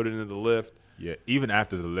kind of put it into the lift? Yeah, even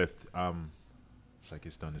after the lift, it's like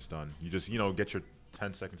it's done. You just get your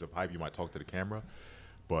 10 seconds of hype. You might talk to the camera,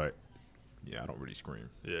 but yeah, I don't really scream.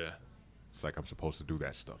 Yeah. It's like I'm supposed to do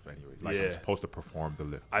that stuff anyway. Like I'm supposed to perform the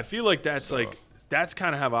lift. I feel like that's that's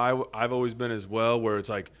kind of how I've always been as well, where it's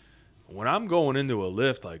like when I'm going into a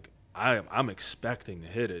lift, like I'm expecting to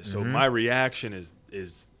hit it. So my reaction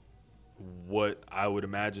is what I would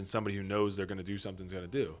imagine somebody who knows they're going to do something's going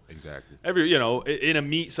to do. Exactly. In a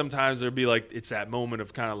meet, sometimes there'll be like it's that moment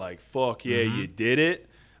of kind of like, fuck yeah, you did it.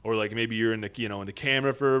 Or like maybe you're in the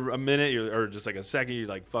camera for a minute or just like a second, you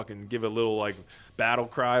like fucking give a little like battle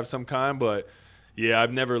cry of some kind. But yeah,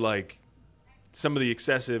 I've never like some of the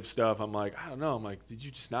excessive stuff. I'm like, I don't know. I'm like, did you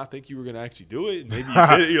just not think you were gonna actually do it? Maybe you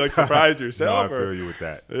did. You like surprised yourself. No, I feel you with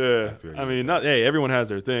that. Yeah, I mean, hey, everyone has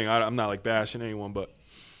their thing. I'm not like bashing anyone, but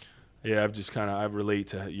yeah, I relate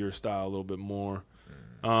to your style a little bit more.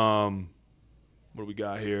 What do we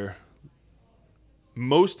got here?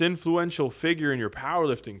 Most influential figure in your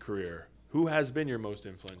powerlifting career. Who has been your most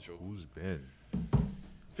influential? Who's been?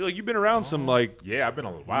 I feel like you've been around some like. Yeah, I've been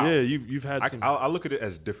a while. Yeah, you've had some. I look at it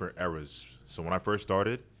as different eras. So when I first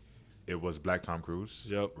started, it was Black Tom Cruise.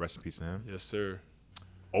 Yep. Rest in peace to him. Yes, sir.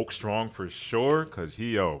 Oak Strong for sure, because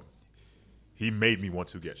he made me want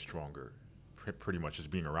to get stronger. Pretty much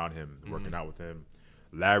just being around him, working out with him.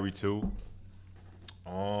 Larry too.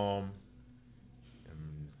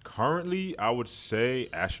 Currently, I would say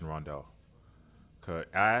Ash and Rondell.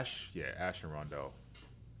 Ash and Rondell,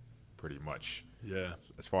 pretty much. Yeah.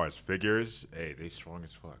 As far as figures, hey, they strong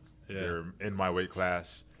as fuck. Yeah. They're in my weight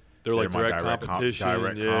class. They're like direct competition.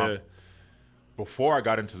 Comp. Before I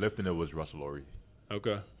got into lifting, it was Russell Laurie.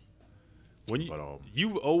 Okay. When you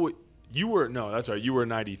were that's right. You were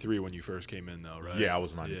 93 when you first came in, though, right? Yeah, I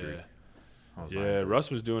was 93. Yeah.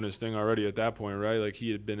 Russ was doing his thing already at that point, right? Like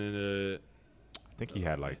he had been in a. I think he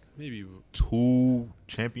had like maybe 2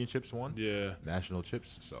 championships won. Yeah. National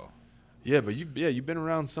chips. So. Yeah, but you've been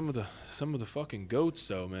around some of the fucking goats,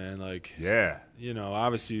 though, man. Like. Yeah.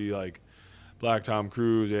 Obviously, like Black Tom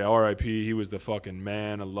Cruise. Yeah, R.I.P. He was the fucking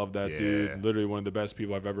man. I love that dude. Literally one of the best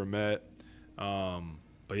people I've ever met.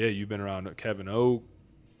 But yeah, you've been around Kevin Oak,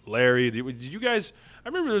 Larry. Did you guys? I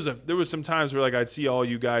remember there was some times where like I'd see all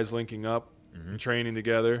you guys linking up and training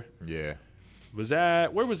together. Yeah.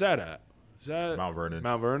 Where was that at? Is that Mount Vernon?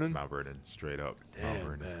 Mount Vernon, straight up. Damn, Mount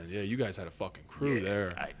Vernon. man. Yeah, you guys had a fucking crew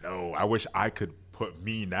there. I know. I wish I could put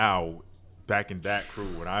me now back in that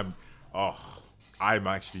crew when I'm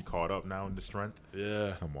actually caught up now in the strength.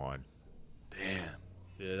 Yeah. Come on. Damn.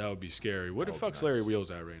 Yeah, that would be scary. Where the fuck's Larry Wheels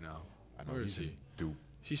at right now? I know. Where is he?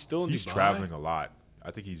 He's still in Dubai? He's traveling a lot. I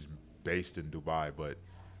think he's based in Dubai, but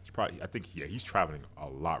he's traveling a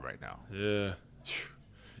lot right now. Yeah.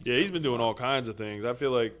 Yeah, he's been doing all kinds of things. I feel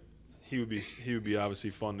like he would be obviously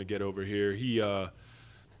fun to get over here. He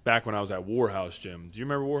back when I was at Warhouse Gym. Do you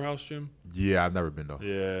remember Warhouse Gym? Yeah, I've never been though.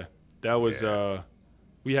 Yeah. That was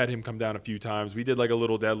we had him come down a few times. We did like a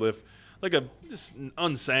little deadlift, like a just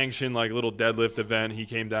unsanctioned like little deadlift event. He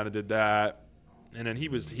came down and did that. And then he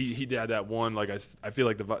did that one, like I feel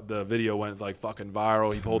like the video went like fucking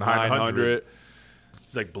viral. He pulled 900.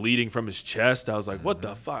 He's like bleeding from his chest. I was like, what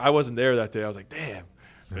the fuck? I wasn't there that day. I was like, damn.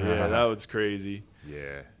 Yeah, that was crazy.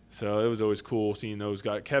 Yeah. So it was always cool seeing those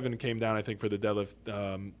guys. Kevin came down, I think, for the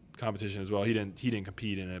deadlift competition as well. He didn't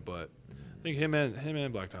compete in it, but I think him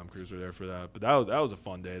and Black Tom Cruise were there for that. But that was a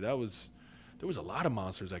fun day. There was a lot of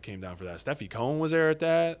monsters that came down for that. Steffi Cohen was there at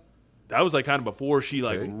that. That was like kind of before she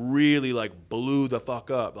like really like blew the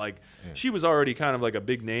fuck up. Like she was already kind of like a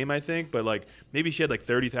big name, I think, but like maybe she had like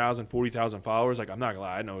 30,000, 40,000 followers. Like I'm not gonna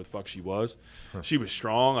lie, I know who the fuck she was. She was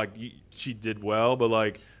strong, like she did well, but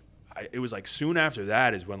like it was like soon after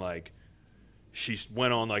that is when like she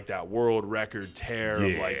went on like that world record tear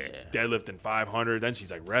of like deadlifting 500. Then she's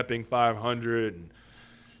like repping 500, and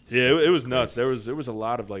it was nuts. There was a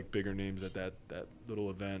lot of like bigger names at that little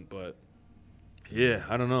event, but yeah,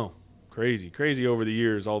 I don't know, crazy over the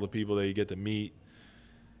years, all the people that you get to meet.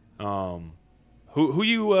 Who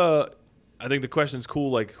you I think the question's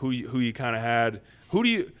cool, like who you kind of had. Who do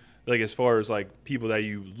you like as far as like people that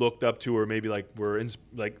you looked up to or maybe like were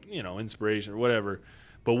inspiration or whatever?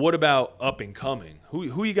 But what about up and coming?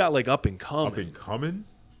 Who you got like up and coming? Up and coming?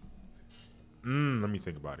 Let me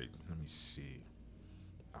think about it. Let me see.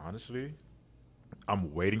 Honestly,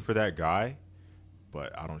 I'm waiting for that guy,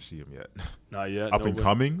 but I don't see him yet. Not yet. Up and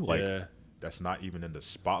coming? Like, that's not even in the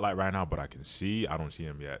spotlight right now, but I can see. I don't see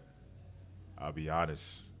him yet. I'll be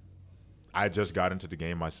honest. I just got into the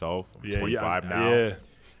game myself. I'm 25 now. Yeah.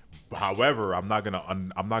 However, I'm not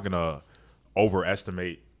gonna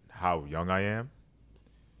overestimate how young I am.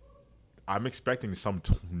 I'm expecting some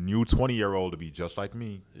new 20-year-old to be just like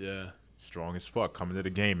me. Yeah. Strong as fuck, come into the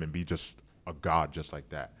game and be just a god just like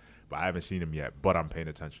that. But I haven't seen him yet, but I'm paying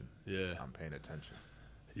attention. Yeah. I'm paying attention.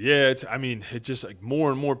 Yeah, it's just like more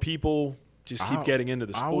and more people just keep getting into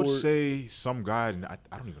the sport. I would say some guy, and I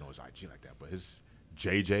don't even know his IG like that, but his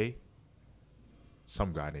JJ,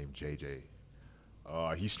 some guy named JJ.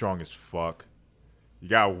 He's strong as fuck. You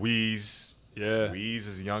got Wheeze. Yeah. Wheeze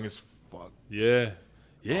is young as fuck. Yeah.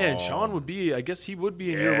 Yeah, and Sean would be, I guess he would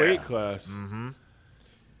be in your weight class. Mm-hmm.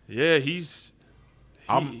 Yeah,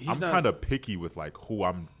 I'm kind of picky with like who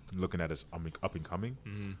I'm looking at as up and coming.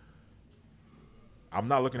 Mm-hmm. I'm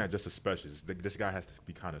not looking at just a specialist. This guy has to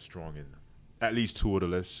be kind of strong in at least two of the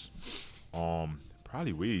lists.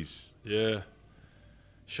 Probably Wheeze. Yeah.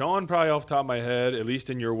 Sean, probably off the top of my head, at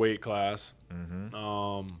least in your weight class.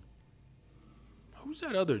 Mm-hmm. Who's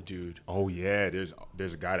that other dude? Oh yeah, there's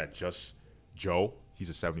a guy that Joe. He's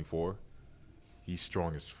a 74. He's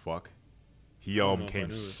strong as fuck. He came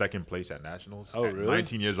second place at nationals. Oh, at really?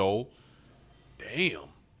 19 years old. Damn.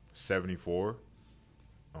 74.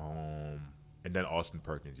 And then Austin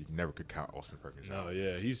Perkins. You never could count Austin Perkins. Oh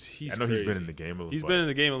yeah, he's. I know crazy. He's been in the game a little. He's been in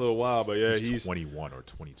the game a little while, but yeah, he's 21 or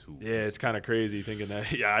 22. Yeah, it's kind of crazy thinking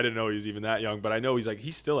that. Yeah, I didn't know he was even that young, but I know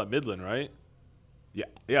he's still at Midland, right? Yeah,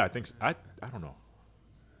 I think so. I don't know.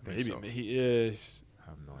 Maybe he is.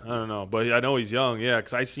 I don't know, but I know he's young. Yeah,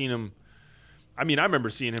 because I seen him. I mean, I remember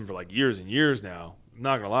seeing him for like years and years now. I'm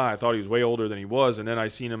not gonna lie, I thought he was way older than he was, and then I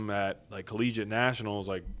seen him at like collegiate nationals,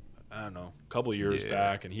 like I don't know, a couple of years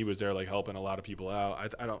back, and he was there like helping a lot of people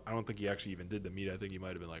out. I don't think he actually even did the meet. I think he might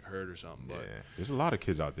have been like hurt or something. But there's a lot of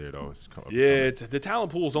kids out there though. The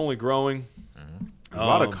talent pool is only growing. Mm-hmm. There's a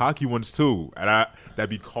lot of cocky ones too, and that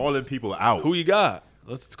be calling people out. Who you got?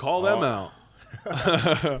 Let's call them out.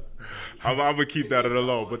 I'm gonna keep that at a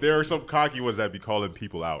low, but there are some cocky ones that be calling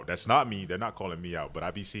people out. That's not me. They're not calling me out, but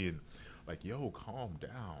I be seeing like, yo, calm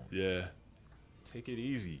down. Yeah, take it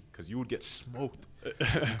easy, because you would get smoked.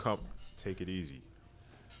 You come, take it easy.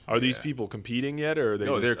 Are these people competing yet, or are they?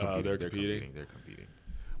 No, they're competing. They're competing. They're competing.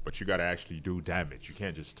 But you got to actually do damage. You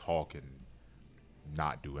can't just talk and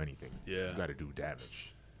not do anything. Yeah, you got to do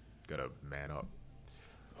damage. Got to man up.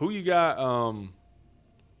 Who you got?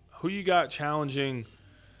 Who you got challenging?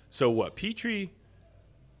 So what? Petrie.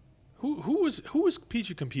 Who was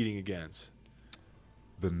Petrie competing against?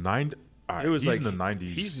 The 90s. It was he's in the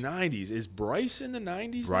 90s. He's 90s. Is Bryce in the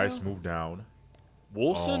 90s? Bryce now? moved down.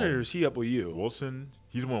 Wilson, or is he up with you? Wilson,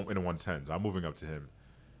 he's in the 110s. I'm moving up to him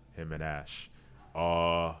and Ash.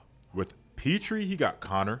 With Petrie, he got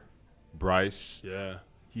Connor, Bryce. Yeah.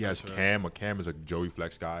 He has Cam. Cam is a Joey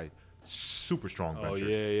Flex guy. Super strong bencher. Oh,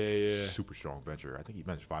 yeah. Super strong bencher. I think he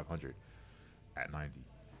benched 500 at 90.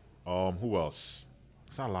 Who else?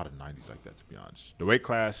 It's not a lot of 90s like that, to be honest. The weight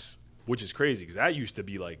class. Which is crazy, because that used to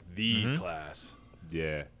be like the class.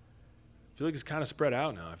 Yeah. I feel like it's kind of spread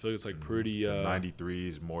out now. I feel like it's like pretty. 93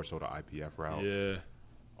 is more so the IPF route. Yeah.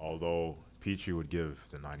 Although Petrie would give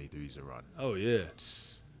the 93s a run. Oh yeah.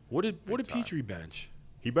 What did Petrie bench?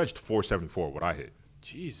 He benched 474. What I hit.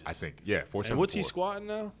 Jesus. I think 474. And what's he squatting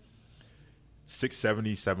now?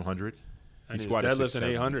 670, 700. And he's deadlifting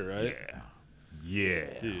 800, right?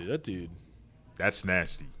 Yeah. Dude, that dude. That's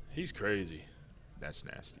nasty. He's crazy. That's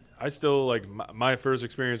nasty. I still, like, my first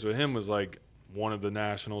experience with him was, like, one of the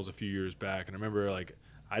nationals a few years back. And I remember, like,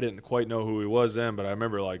 I didn't quite know who he was then, but I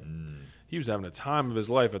remember, like, he was having a time of his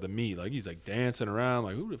life at the meet. Like, he's, like, dancing around.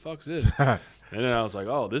 Like, who the fuck's this? And then I was like,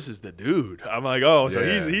 oh, this is the dude. I'm like, oh, so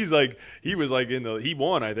he's like, he was, like, he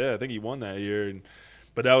won, I think he won that year.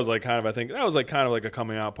 But that was, like, kind of like a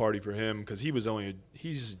coming out party for him, because he was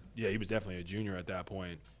definitely a junior at that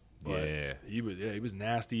point. But Yeah. he was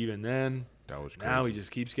nasty even then. That was crazy. Now he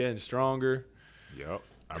just keeps getting stronger. Yep.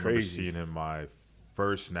 I remember seeing him my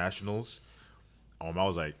first nationals. I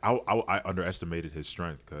was like, I underestimated his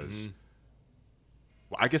strength because,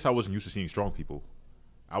 well, I guess I wasn't used to seeing strong people.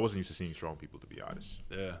 To be honest.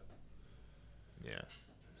 Yeah. Yeah.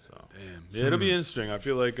 So. Damn. Yeah, it'll be interesting. I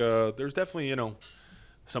feel like there's definitely,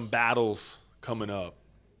 some battles coming up.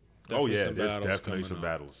 Definitely there's definitely some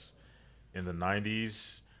battles. In the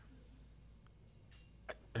 90s,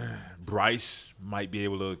 Bryce might be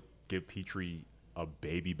able to give Petrie a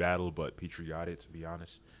baby battle, but Petrie got it, to be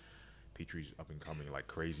honest. Petrie's up and coming like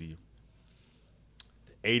crazy.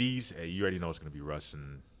 The 80s, you already know it's going to be Russ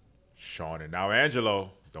and Sean, and now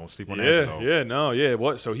Angelo. Don't sleep on Angelo.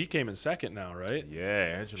 What? So he came in second now, right?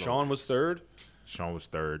 Yeah, Angelo. Sean was third? Sean was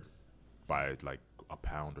third by like a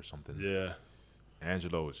pound or something. Yeah.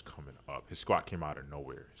 Angelo is coming up. His squat came out of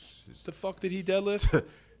nowhere. The fuck did he deadlift?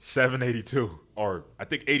 782, or I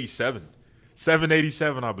think 87.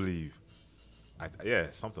 787, I believe.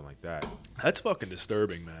 Something like that. That's fucking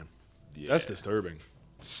disturbing, man. Yeah. That's disturbing.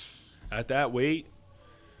 At that weight?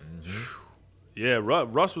 Yeah,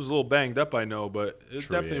 Russ was a little banged up, I know, but it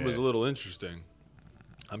definitely was a little interesting.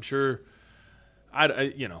 I'm sure. I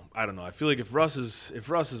don't know. I feel like if Russ is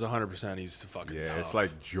 100%, he's fucking tough. It's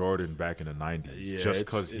like Jordan back in the 90s. Yeah, just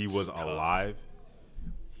because he was tough. alive,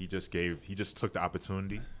 he just took the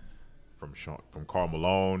opportunity from Karl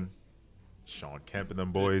Malone, Sean Kemp and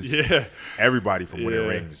them boys. Yeah. Everybody from winning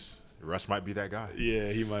rings. Russ might be that guy. Yeah,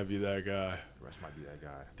 he might be that guy. Russ might be that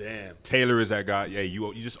guy. Damn. Taylor is that guy. Yeah,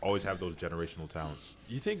 you just always have those generational talents.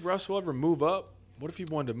 You think Russ will ever move up? What if he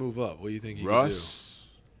wanted to move up? What do you think he would do?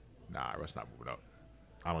 Nah, Russ not moving up.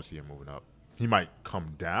 I don't see him moving up. He might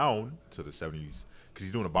come down to the 70s because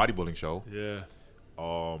he's doing a bodybuilding show. Yeah.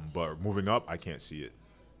 But moving up, I can't see it.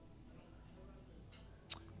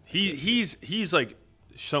 He's like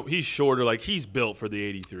he's shorter. Like he's built for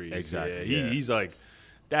the 83s. Exactly. Yeah. He's like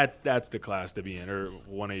that's the class to be in, or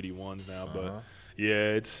 181s now. But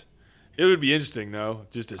yeah, it would be interesting though,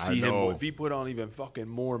 just to see him if he put on even fucking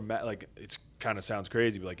more like it's kind of sounds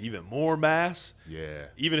crazy, but like even more mass. Yeah.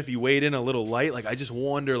 Even if he weighed in a little light, like I just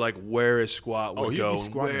wonder like where his squat would go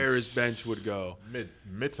and where his bench would go. Mid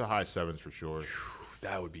to high sevens for sure.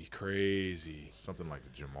 That would be crazy. Something like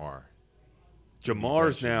the Jamar.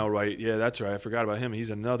 Jamar's now, right? Yeah, that's right. I forgot about him. He's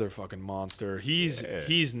another fucking monster. He's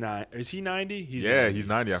not. Is he 90? He's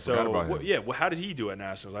 90. I forgot about him. How did he do at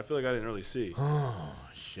Nationals? I feel like I didn't really see. Oh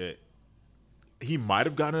shit. He might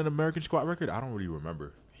have gotten an American squat record. I don't really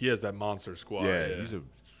remember. He has that monster squat. Yeah, he's a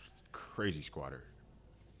crazy squatter.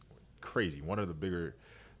 Crazy. One of the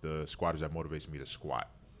squatters that motivates me to squat.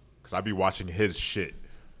 Because I be watching his shit.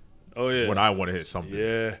 Oh yeah. When I want to hit something.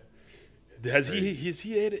 Yeah. Has he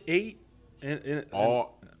hit 8?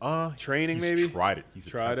 Training he's maybe? Tried it. He's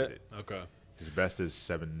tried it. Okay. His best is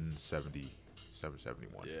 770,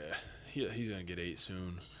 771. Yeah. He's going to get 8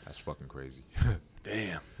 soon. That's fucking crazy.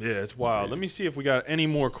 Damn. Yeah, it's wild. Let me see if we got any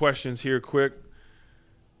more questions here quick.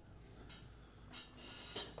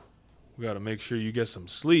 We got to make sure you get some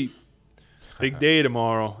sleep. Big day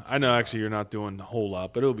tomorrow. I know actually you're not doing a whole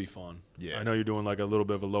lot, but it'll be fun. Yeah. I know you're doing like a little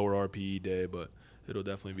bit of a lower RPE day, but it'll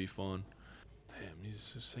definitely be fun. Damn,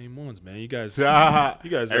 these are the same ones, man. You guys.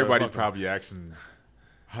 Everybody probably asking,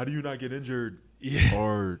 how do you not get injured? Yeah.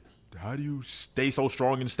 Or how do you stay so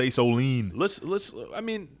strong and stay so lean? I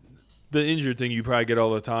mean, the injured thing you probably get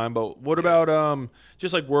all the time, but what about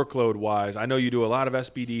just like workload wise? I know you do a lot of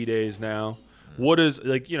SBD days now. What is,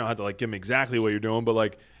 like, you don't have to like give them exactly what you're doing, but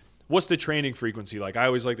like, what's the training frequency? Like, I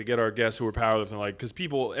always like to get our guests who are powerlifting, like, because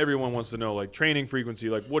everyone wants to know, like, training frequency.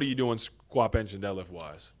 Like, what are you doing squat, bench, and deadlift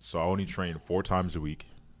wise? So I only train 4 times a week,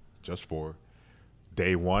 just 4.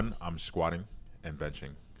 Day 1, I'm squatting and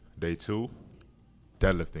benching. Day 2,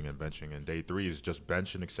 deadlifting and benching. And day 3 is just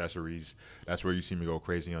bench and accessories. That's where you see me go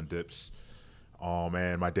crazy on dips.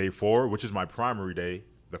 And my day 4, which is my primary day,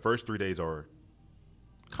 the first 3 days are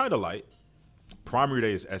kind of light. Primary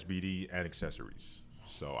day is SBD and accessories.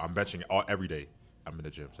 So I'm benching every day. I'm in the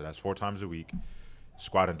gym. So that's 4 times a week.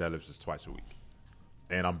 Squat and deadlifts is twice a week.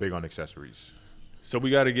 And I'm big on accessories. So we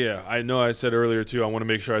got to get, I know I said earlier too, I want to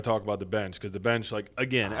make sure I talk about the bench, because the bench, like,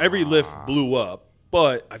 again, every lift blew up,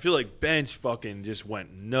 but I feel like bench fucking just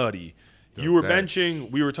went nutty. You were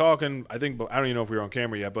benching, we were talking, I don't even know if we were on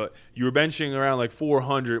camera yet, but you were benching around like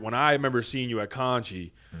 400 when I remember seeing you at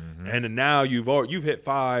Conchi. Mm-hmm. And now you've hit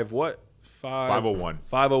 501.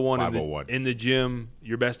 501 in the gym.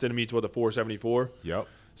 Your best in the meets, what, the 474? Yep.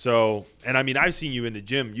 So, and I mean, I've seen you in the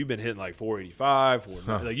gym. You've been hitting like 485.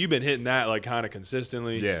 Like, you've been hitting that like kind of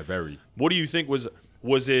consistently. Yeah, very. What do you think was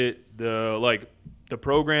it the the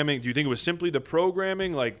programming? Do you think it was simply the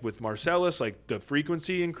programming, like with Marcellus, like the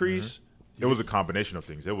frequency increase? It was a combination of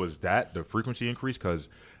things. It was the frequency increase, because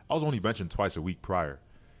I was only benching twice a week prior.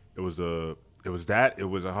 It was it's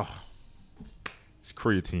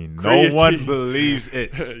creatine. No one believes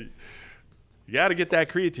it. You got to get that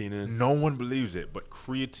creatine in. No one believes it, but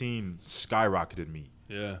creatine skyrocketed me.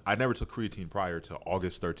 Yeah. I never took creatine prior to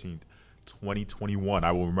August 13th, 2021.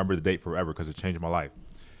 I will remember the date forever because it changed my life.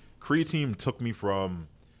 Creatine took me from,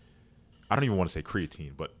 I don't even want to say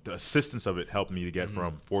creatine, but the assistance of it helped me to get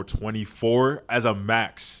from 424 as a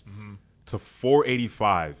max to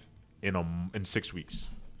 485 in 6 weeks.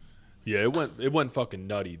 Yeah, it went fucking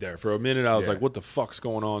nutty there. For a minute, I was like, what the fuck's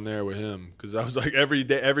going on there with him? Because I was like, every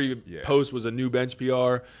post was a new bench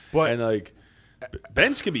PR. But, and, like,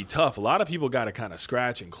 bench can be tough. A lot of people got to kind of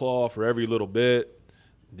scratch and claw for every little bit.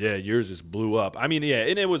 Yeah, yours just blew up. I mean, yeah,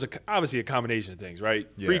 and it was obviously a combination of things, right?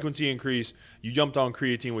 Yeah. Frequency increase. You jumped on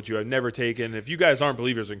creatine, which you have never taken. If you guys aren't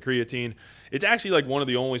believers in creatine, it's actually like one of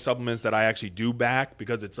the only supplements that I actually do back,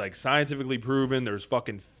 because it's like scientifically proven. There's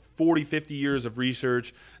fucking 40, 50 years of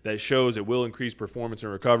research that shows it will increase performance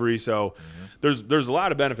and recovery. So there's a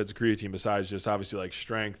lot of benefits of creatine besides just obviously like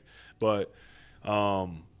strength. But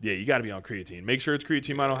yeah, you got to be on creatine. Make sure it's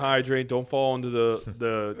creatine monohydrate. Don't fall into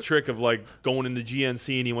the trick of like going into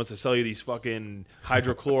GNC and he wants to sell you these fucking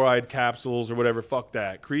hydrochloride capsules or whatever. Fuck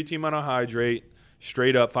that. Creatine monohydrate,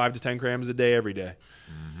 straight up 5 to 10 grams a day every day.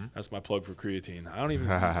 That's my plug for creatine. I don't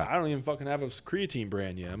even fucking have a creatine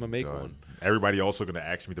brand yet. I'm gonna make one. Everybody also gonna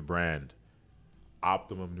ask me the brand.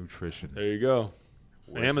 Optimum Nutrition. There you go.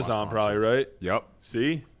 Amazon probably, right? Yep.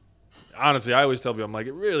 See? Honestly, I always tell people, I'm like,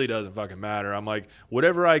 it really doesn't fucking matter. I'm like,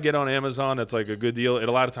 whatever I get on Amazon that's like a good deal, a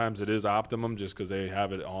lot of times it is Optimum just because they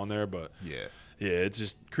have it on there. But yeah, it's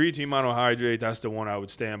just creatine monohydrate. That's the one I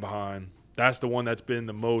would stand behind. That's the one that's been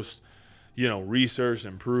the most, researched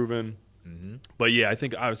and proven. But yeah, I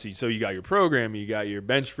think obviously, so you got your program, you got your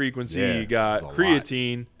bench frequency, you got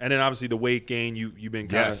creatine, and then obviously the weight gain, you've been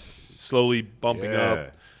kind of slowly bumping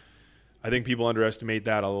up. I think people underestimate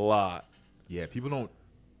that a lot. Yeah, people don't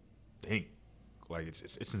think, like,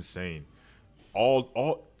 it's insane.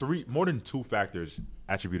 All three, more than 2 factors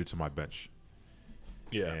attributed to my bench.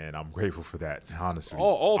 Yeah, and I'm grateful for that, honestly.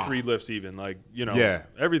 All 3 lifts, even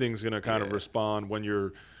everything's gonna kind of respond when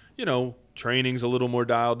you're, training's a little more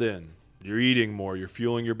dialed in. You're eating more. You're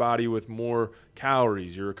fueling your body with more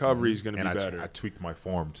calories. Your recovery is going to be better. I tweaked my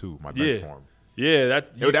form too, my bench form. Yeah,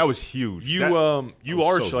 that was huge. You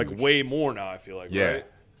arch so like way more now, I feel like, right?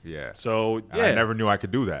 Yeah. So, I never knew I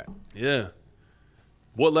could do that. Yeah.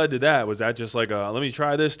 What led to that? Was that just like let me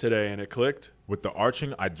try this today and it clicked? With the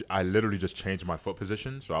arching, I literally just changed my foot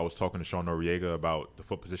position. So I was talking to Sean Noriega about the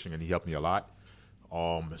foot position, and he helped me a lot.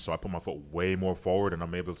 So I put my foot way more forward, and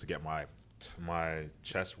I'm able to get my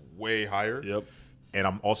chest way higher. Yep. And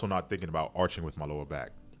I'm also not thinking about arching with my lower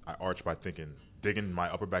back. I arch by digging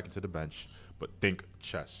my upper back into the bench, but think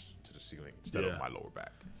chest to the ceiling instead of my lower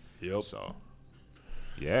back. Yep. So,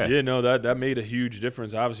 yeah, no, that made a huge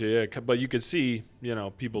difference, obviously. Yeah, but you could see,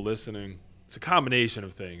 people listening. It's a combination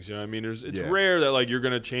of things. You know what I mean? It's rare that like you're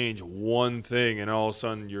gonna change one thing and all of a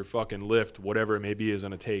sudden your fucking lift, whatever it may be, is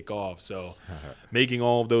gonna take off. So, making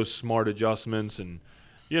all of those smart adjustments and,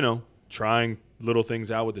 trying little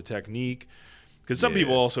things out with the technique. Because some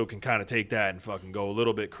people also can kind of take that and fucking go a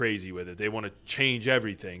little bit crazy with it. They want to change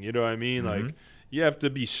everything. You know what I mean? Like, you have to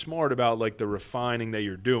be smart about, like, the refining that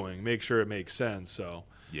you're doing. Make sure it makes sense. So,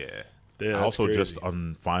 I also crazy.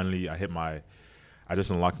 I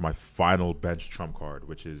just unlocked my final bench trump card,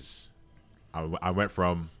 which is I went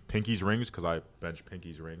from pinkies rings, because I bench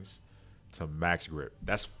pinkies rings, to max grip.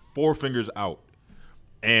 That's 4 fingers out.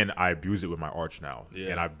 And I abuse it with my arch now.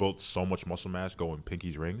 Yeah. And I built so much muscle mass going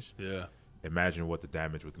pinkies rings. Yeah. Imagine what the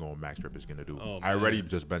damage with going max grip is going to do. Oh, I already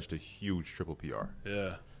just benched a huge triple PR.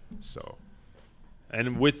 Yeah. So.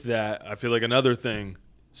 And with that, I feel like another thing.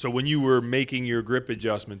 So when you were making your grip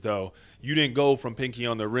adjustment, though, you didn't go from pinky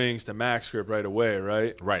on the rings to max grip right away,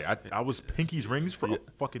 right? Right. I was pinkies rings for a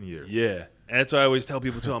fucking year. Yeah. And that's what I always tell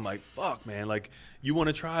people, too. I'm like, fuck, man. Like, you want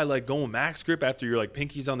to try, like, going max grip after you're, like,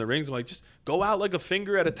 pinkies on the rings? I'm like, just go out, like, a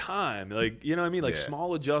finger at a time. Like, you know what I mean? Like,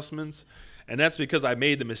 small adjustments. And that's because I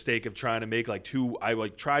made the mistake of trying to make, like,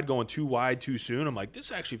 tried going too wide too soon. I'm like,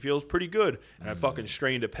 this actually feels pretty good. And I fucking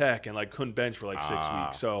strained a pec and, like, couldn't bench for, like, 6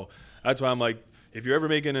 weeks. So that's why I'm like, if you're ever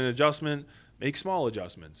making an adjustment, make small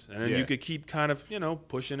adjustments. And then you could keep kind of,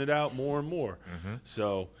 pushing it out more and more.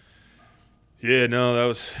 So, yeah,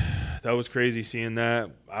 no, that was crazy seeing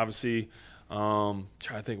that. Obviously, trying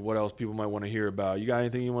to think what else people might want to hear about. You got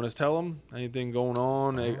anything you want to tell them? Anything going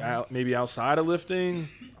on? Maybe outside of lifting?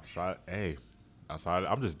 Hey, Outside,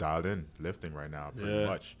 I'm just dialed in lifting right now, pretty Yeah.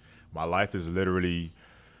 much. My life is literally,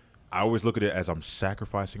 I always look at it as I'm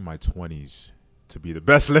sacrificing my 20s to be the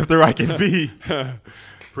best lifter I can be.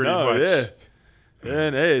 Pretty much. Yeah.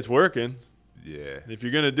 And hey, it's working. Yeah. If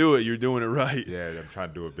you're gonna do it, you're doing it right. Yeah, I'm trying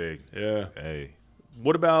to do it big. Yeah. Hey.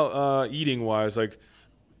 What about eating wise? Like,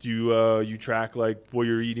 do you track like what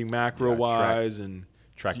you're eating macro wise and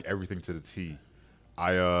track everything to the T.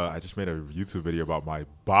 I just made a YouTube video about my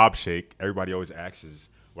Bob shake. Everybody always asks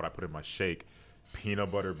what I put in my shake.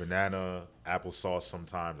 Peanut butter, banana, applesauce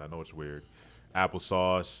sometimes. I know it's weird.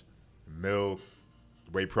 Applesauce, milk,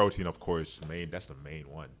 whey protein, of course. That's the main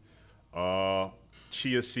one.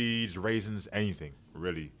 Chia seeds, raisins, anything,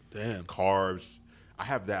 really. Damn. Carbs. I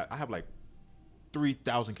have like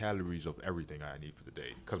 3,000 calories of everything I need for the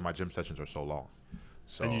day because my gym sessions are so long.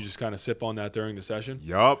 So, and you just kind of sip on that during the session?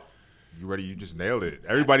 Yup. You ready? You just nailed it.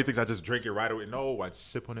 Everybody thinks I just drink it right away. No, I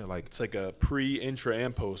sip on it like. It's like a pre, intra,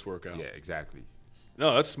 and post workout. Yeah, exactly.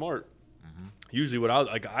 No, that's smart. Usually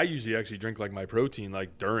I usually actually drink like my protein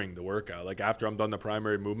like during the workout. Like after I'm done the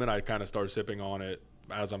primary movement, I kind of start sipping on it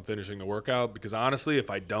as I'm finishing the workout because honestly, if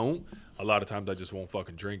I don't, a lot of times I just won't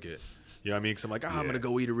fucking drink it. You know what I mean? Because I'm like, I'm going to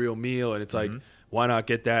go eat a real meal. And it's like, why not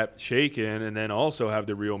get that shake in and then also have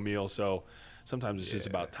the real meal? So sometimes it's just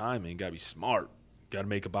about timing. You got to be smart. Got to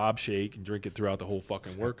make a Bob shake and drink it throughout the whole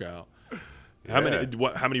fucking workout. How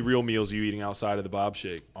many real meals are you eating outside of the Bob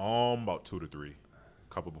shake? About 2 to 3.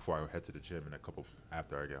 A couple before I head to the gym and a couple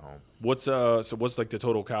after I get home. What's like the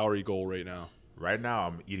total calorie goal right now? Right now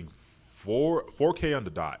I'm eating 4K on the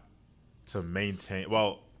dot to maintain.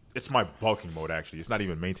 Well, it's my bulking mode actually. It's not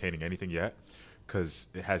even maintaining anything yet because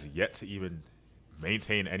it has yet to even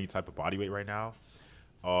maintain any type of body weight right now.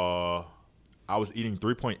 I was eating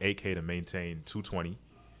 3.8K to maintain 220,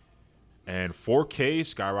 and 4K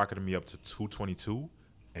skyrocketed me up to 222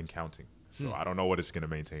 and counting. So I don't know what it's going to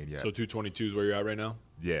maintain yet. So 222 is where you're at right now?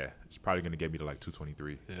 Yeah, it's probably going to get me to like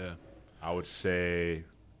 223. Yeah. I would say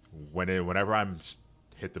whenever I'm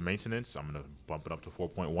hit the maintenance, I'm going to bump it up to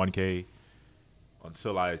 4.1K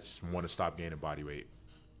until I want to stop gaining body weight,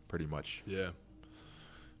 pretty much. Yeah.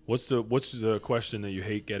 What's the question that you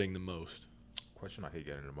hate getting the most? Question I hate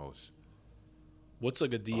getting the most. What's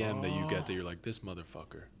like a DM that you get that you're like, this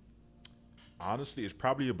motherfucker? Honestly, it's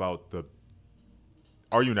probably about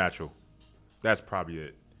are you natural? That's probably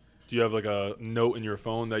it. Do you have like a note in your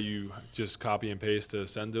phone that you just copy and paste to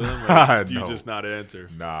send to them? Or do you just not answer?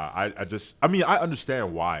 Nah, I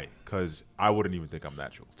understand why, because I wouldn't even think I'm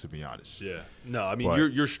natural, to be honest. Yeah. No, I mean,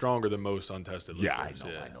 you're stronger than most untested lifters.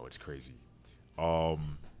 Yeah, I know. It's crazy. But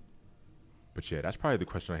yeah, that's probably the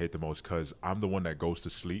question I hate the most because I'm the one that goes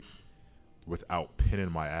to sleep without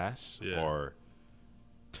pinning my ass or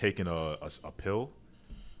taking a pill.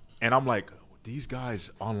 And I'm like, these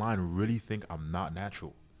guys online really think I'm not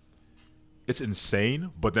natural. It's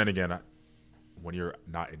insane. But then again, when you're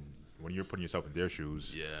putting yourself in their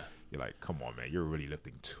shoes, you're like, come on, man, you're really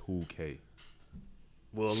lifting 2K.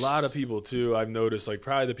 Well, a lot of people too, I've noticed, like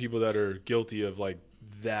probably the people that are guilty of like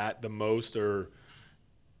that the most are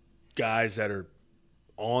guys that are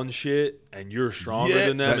on shit and you're stronger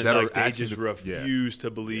than them and like they just refuse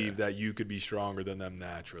to believe that you could be stronger than them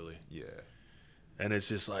naturally. Yeah. And it's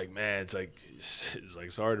just like, man, it's like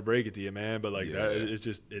sorry to break it to you, man, but like that, it's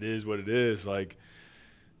just, it is what it is. Like,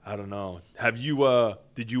 I don't know. Have you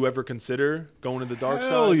did you ever consider going to the dark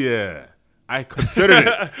side? Hell yeah. I considered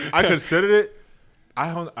it. I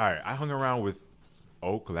hung around with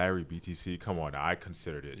Oak, Larry, BTC. Come on, I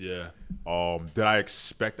considered it. Yeah. Did I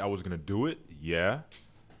expect I was gonna do it? Yeah.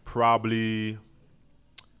 Probably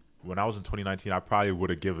when I was in 2019, I probably would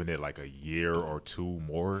have given it like a year or two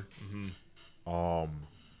more.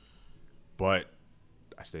 But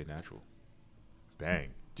I stayed natural. Bang.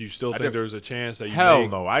 Do you still think there's a chance that you Hell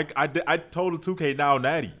no. I told the 2K now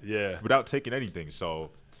natty. Yeah. Without taking anything.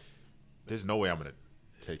 So there's no way I'm gonna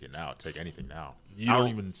take anything now. I don't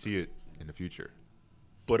even see it in the future.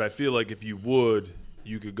 But I feel like if you would,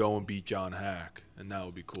 you could go and beat John Hack, and that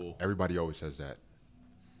would be cool. Everybody always says that.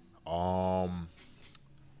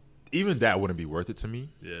 Even that wouldn't be worth it to me.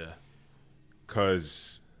 Yeah.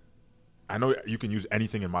 Because I know you can use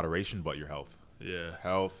anything in moderation but your health. Yeah.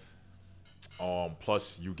 Health.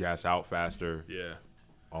 Plus you gas out faster. Yeah.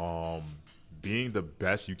 Being the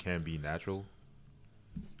best you can be natural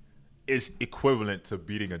is equivalent to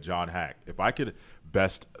beating a John Hack. If I could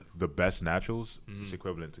the best naturals, it's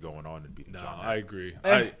equivalent to going on and beating John Hack. I agree.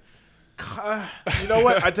 You know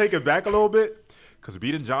what? I take it back a little bit because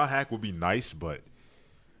beating John Hack would be nice, but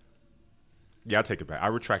yeah, I take it back. I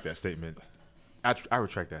retract that statement. I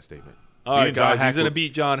retract that statement. All right, guys, he's going to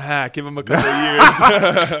beat John Hack. Give him a couple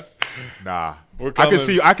of years. Nah. We're I coming.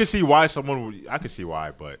 can see why someone would. I can see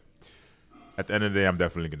why, but at the end of the day, I'm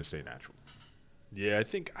definitely gonna stay natural. Yeah,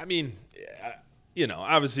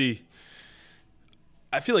 obviously,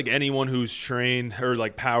 I feel like anyone who's trained or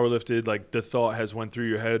like powerlifted, like the thought has went through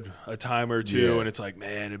your head a time or two, and it's like,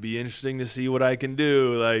 man, it'd be interesting to see what I can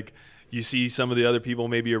do. Like, you see some of the other people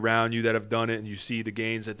maybe around you that have done it, and you see the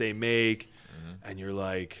gains that they make, and you're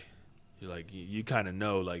like, you kind of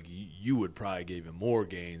know, like, you would probably get even more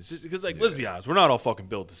gains. Just because, like, let's be honest, we're not all fucking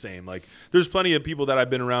built the same. Like, there's plenty of people that I've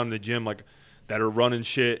been around in the gym, like, that are running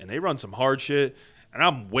shit, and they run some hard shit, and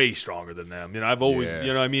I'm way stronger than them. I've always, you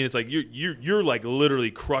know what I mean? It's like you're like literally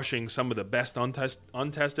crushing some of the best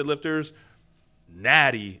untested lifters,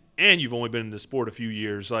 natty, and you've only been in the sport a few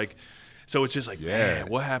years. Like, so it's just like, man,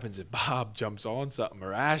 what happens if Bob jumps on something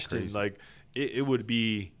or Ashton? Crazy. Like, it would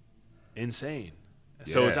be insane.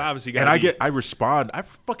 Yeah. So it's obviously got to be. I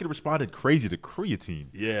fucking responded crazy to creatine.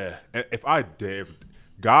 Yeah. If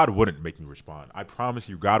God wouldn't make me respond. I promise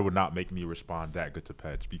you, God would not make me respond that good to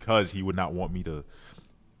pets because he would not want me to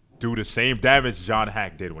do the same damage John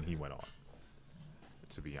Hack did when he went on.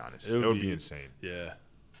 To be honest, it would be insane. Yeah.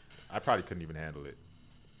 I probably couldn't even handle it.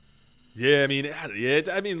 Yeah,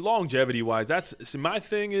 longevity-wise, my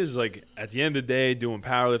thing is, like, at the end of the day, doing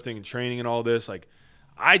powerlifting and training and all this, like,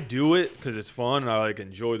 I do it because it's fun and I, like,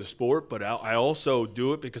 enjoy the sport, but I also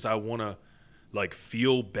do it because I want to, like,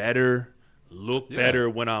 feel better, look better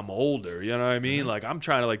when I'm older. You know what I mean? Like, I'm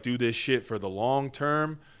trying to, like, do this shit for the long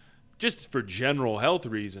term, just for general health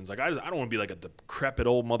reasons. Like, I don't want to be like a decrepit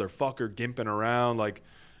old motherfucker gimping around, like,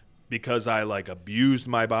 because I, like, abused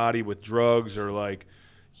my body with drugs or, like,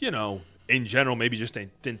 in general, maybe just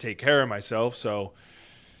didn't take care of myself. So,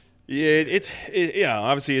 yeah,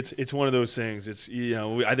 obviously it's one of those things. It's,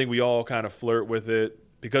 I think we all kind of flirt with it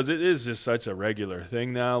because it is just such a regular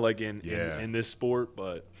thing now, like in this sport.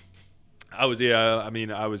 But I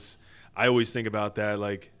always think about that,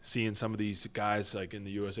 like seeing some of these guys like in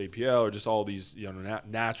the USAPL or just all these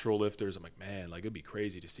natural lifters. I'm like, man, like it'd be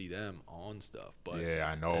crazy to see them on stuff. But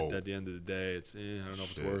I know. At the end of the day, it's I don't know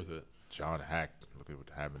if it's worth it. John Hack, look at what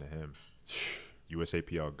happened to him.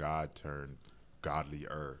 USAPL God turned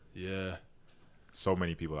godlier. Yeah. So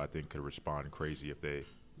many people I think could respond crazy if they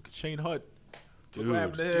look at Shane Hutt.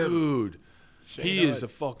 Dude. He is a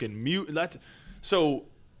fucking mute. That's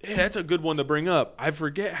a good one to bring up. I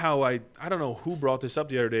forget how I don't know who brought this up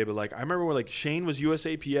the other day, but like I remember when like Shane was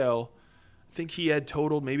USAPL. I think he had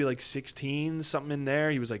totaled maybe like 16s, something in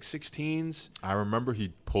there. He was like 16s. I remember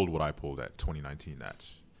he pulled what I pulled at 2019.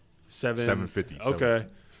 That's 750. Okay.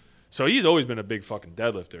 So he's always been a big fucking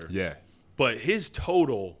deadlifter. Yeah. But his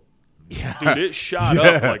total, dude, it shot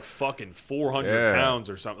up like fucking 400 pounds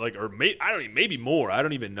or something. Like, or maybe more. I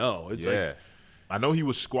don't even know. It's like, I know he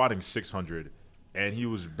was squatting 600, and he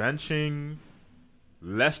was benching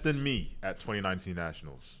less than me at 2019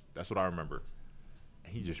 Nationals. That's what I remember.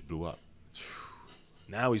 And he just blew up.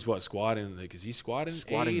 Now he's squatting? Like, is he squatting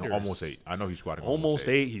almost 8. I know he's squatting almost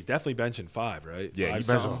 8. He's definitely benching 5, right? Yeah, he's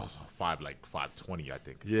benching 5, like 520, I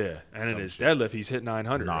think. Yeah, and in his deadlift, he's hit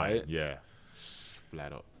 900, right? Yeah,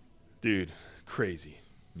 flat up. Dude, crazy.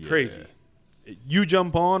 Yeah. Crazy. You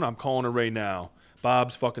jump on, I'm calling it right now.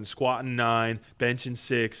 Bob's fucking squatting 9, benching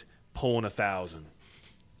 6, pulling 1,000.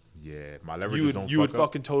 Yeah, my leverage don't fuck up. You would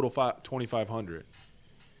fucking total 2,500.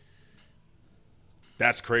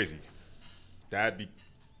 That's crazy. That'd be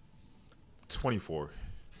 24.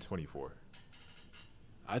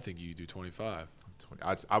 I think you do 25. 20.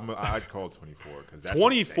 I'd call 24 because that's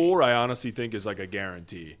 24. Insane. I honestly think is like a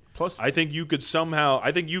guarantee. Plus, I think you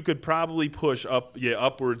could probably push up,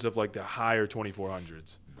 upwards of like the higher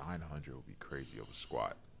 2400s. 900 would be crazy of a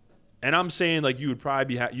squat. And I'm saying like you would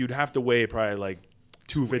probably you'd have to weigh probably like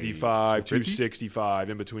 255, 265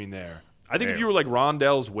 in between there. I think if you were like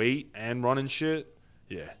Rondell's weight and running shit,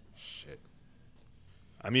 shit.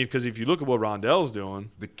 I mean, because if you look at what Rondell's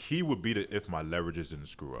doing, the key would be if my leverages didn't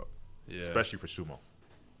screw up, especially for sumo.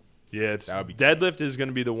 Yeah, deadlift is going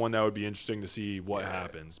to be the one that would be interesting to see what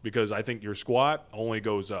happens because I think your squat only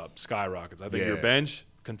goes up, skyrockets. I think your bench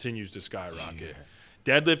continues to skyrocket.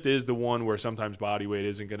 Yeah. Deadlift is the one where sometimes body weight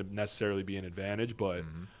isn't going to necessarily be an advantage, but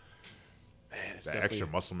man, it's the extra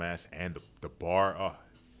muscle mass and the bar.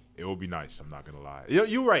 It will be nice. I'm not going to lie.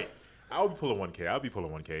 You're right. I'll be pulling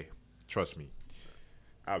 1K. Trust me.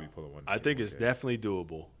 I'll be pulling 1K. I think it's definitely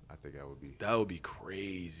doable. I think that would be. That would be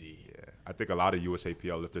crazy. Yeah. I think a lot of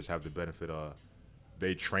USAPL lifters have the benefit of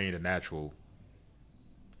they train a natural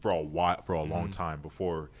for a long time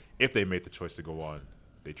before, if they made the choice to go on,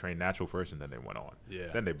 they train natural first and then they went on. Yeah.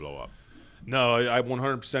 Then they blow up. No, I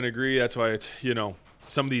 100% agree. That's why it's,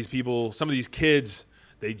 some of these kids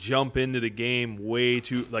they jump into the game way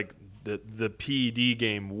too, like the PED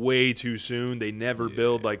game way too soon. They never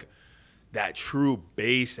build like that true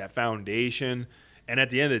base, that foundation. And at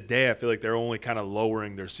the end of the day, I feel like they're only kind of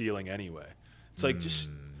lowering their ceiling anyway. It's like just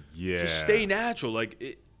stay natural.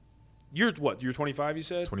 Like you're what? You're 25, you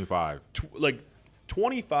said? 25. Like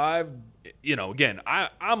 25, you know, again,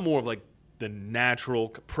 I'm more of like the natural,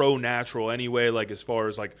 pro-natural anyway, like as far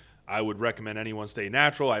as like I would recommend anyone stay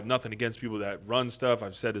natural. I have nothing against people that run stuff.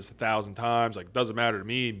 I've said this 1,000 times. Like, doesn't matter to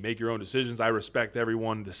me. Make your own decisions. I respect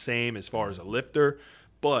everyone the same as far as a lifter.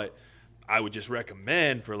 But I would just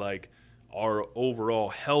recommend for like our overall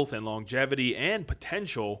health and longevity and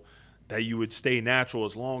potential that you would stay natural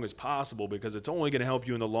as long as possible, because it's only going to help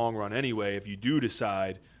you in the long run anyway if you do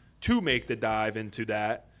decide to make the dive into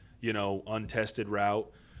that, you know, untested route.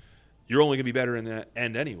 You're only going to be better in the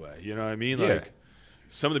end anyway. You know what I mean? Like,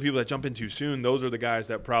 some of the people that jump in too soon, those are the guys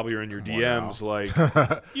that probably are in your DMs like,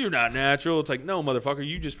 you're not natural. It's like, no, motherfucker,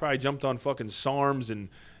 you just probably jumped on fucking SARMs and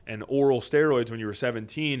oral steroids when you were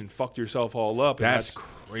 17 and fucked yourself all up. That's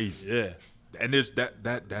crazy. Yeah. And there's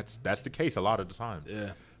that's the case a lot of the time.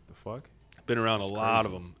 Yeah. The fuck? Been around a lot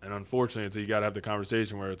of them. And unfortunately, it's, you got to have the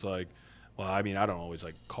conversation where it's like, well, I mean, I don't always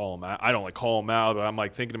like call them out. I don't like call them out, but I'm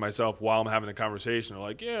like thinking to myself while I'm having the conversation, they're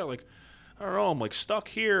like, yeah, like, I don't know, I'm like stuck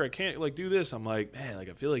here. I can't like do this. I'm like, man, like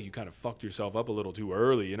I feel like you kind of fucked yourself up a little too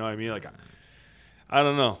early. You know what I mean? Like, I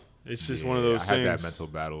don't know. It's just one of those things. I had that mental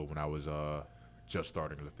battle when I was just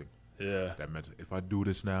starting lifting. Yeah. That mental, if I do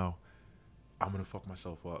this now, I'm going to fuck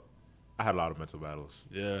myself up. I had a lot of mental battles.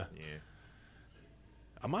 Yeah. Yeah.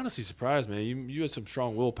 I'm honestly surprised, man. You had some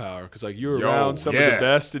strong willpower because like you're around some of the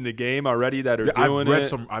best in the game already that are doing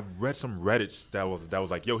it. I've read some Reddits that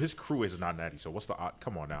was like, yo, his crew is not natty. So what's the odd?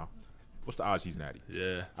 Come on now, what's the odds he's natty?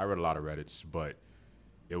 Yeah. I read a lot of Reddits, but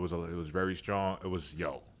it was very strong. It was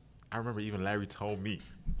I remember even Larry told me,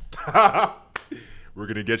 we're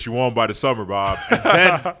gonna get you on by the summer, Bob.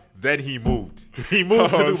 And then he moved. He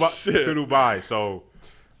moved to Dubai. So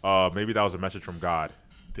maybe that was a message from God.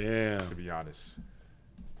 Damn. To be honest.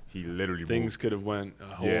 He literally things could have went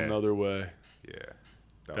a whole nother way.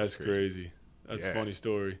 Yeah. That's crazy. That's a funny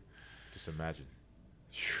story. Just imagine.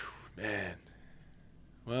 Whew, man.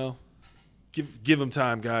 Well, give him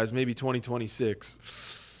time, guys. Maybe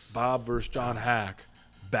 2026. Bob versus John Hack.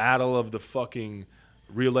 Battle of the fucking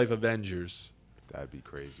real life Avengers. That'd be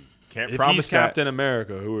crazy. Can't if promise he's Captain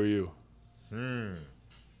America, who are you? I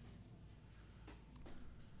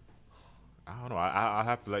don't know. I'll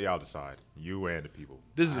have to let y'all decide. You and the people.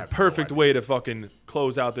 This is a perfect way to fucking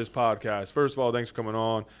close out this podcast. First of all, thanks for coming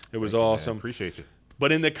on. It was awesome. Appreciate you.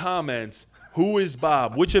 But in the comments, who is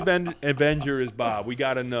Bob? Which Avenger is Bob? We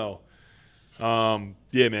got to know.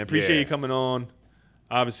 Yeah, man. Appreciate you coming on.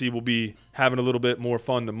 Obviously, we'll be having a little bit more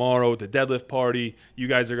fun tomorrow at the deadlift party. You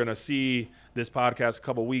guys are going to see this podcast a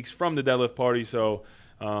couple weeks from the deadlift party. So,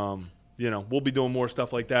 you know, we'll be doing more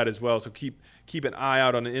stuff like that as well. So keep an eye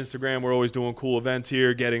out on the Instagram. We're always doing cool events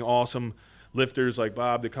here, getting awesome lifters like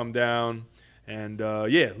Bob to come down. And,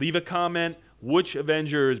 leave a comment. Which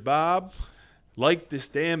Avenger is Bob? Like this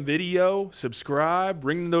damn video. Subscribe.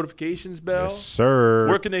 Ring the notifications bell. Yes, sir.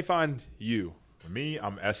 Where can they find you? Me,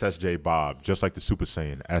 I'm SSJ Bob, just like the Super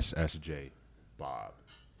Saiyan, SSJ Bob.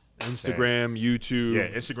 Instagram, YouTube. Yeah,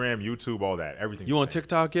 Instagram, YouTube, all that. Everything. You on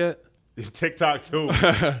TikTok yet? TikTok, too.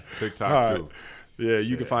 TikTok, too. Yeah,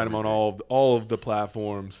 you can find him on all of the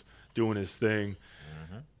platforms doing his thing.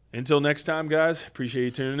 Until next time, guys, appreciate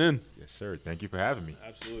you tuning in. Yes, sir. Thank you for having me.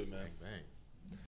 Absolutely, man. Bang, bang.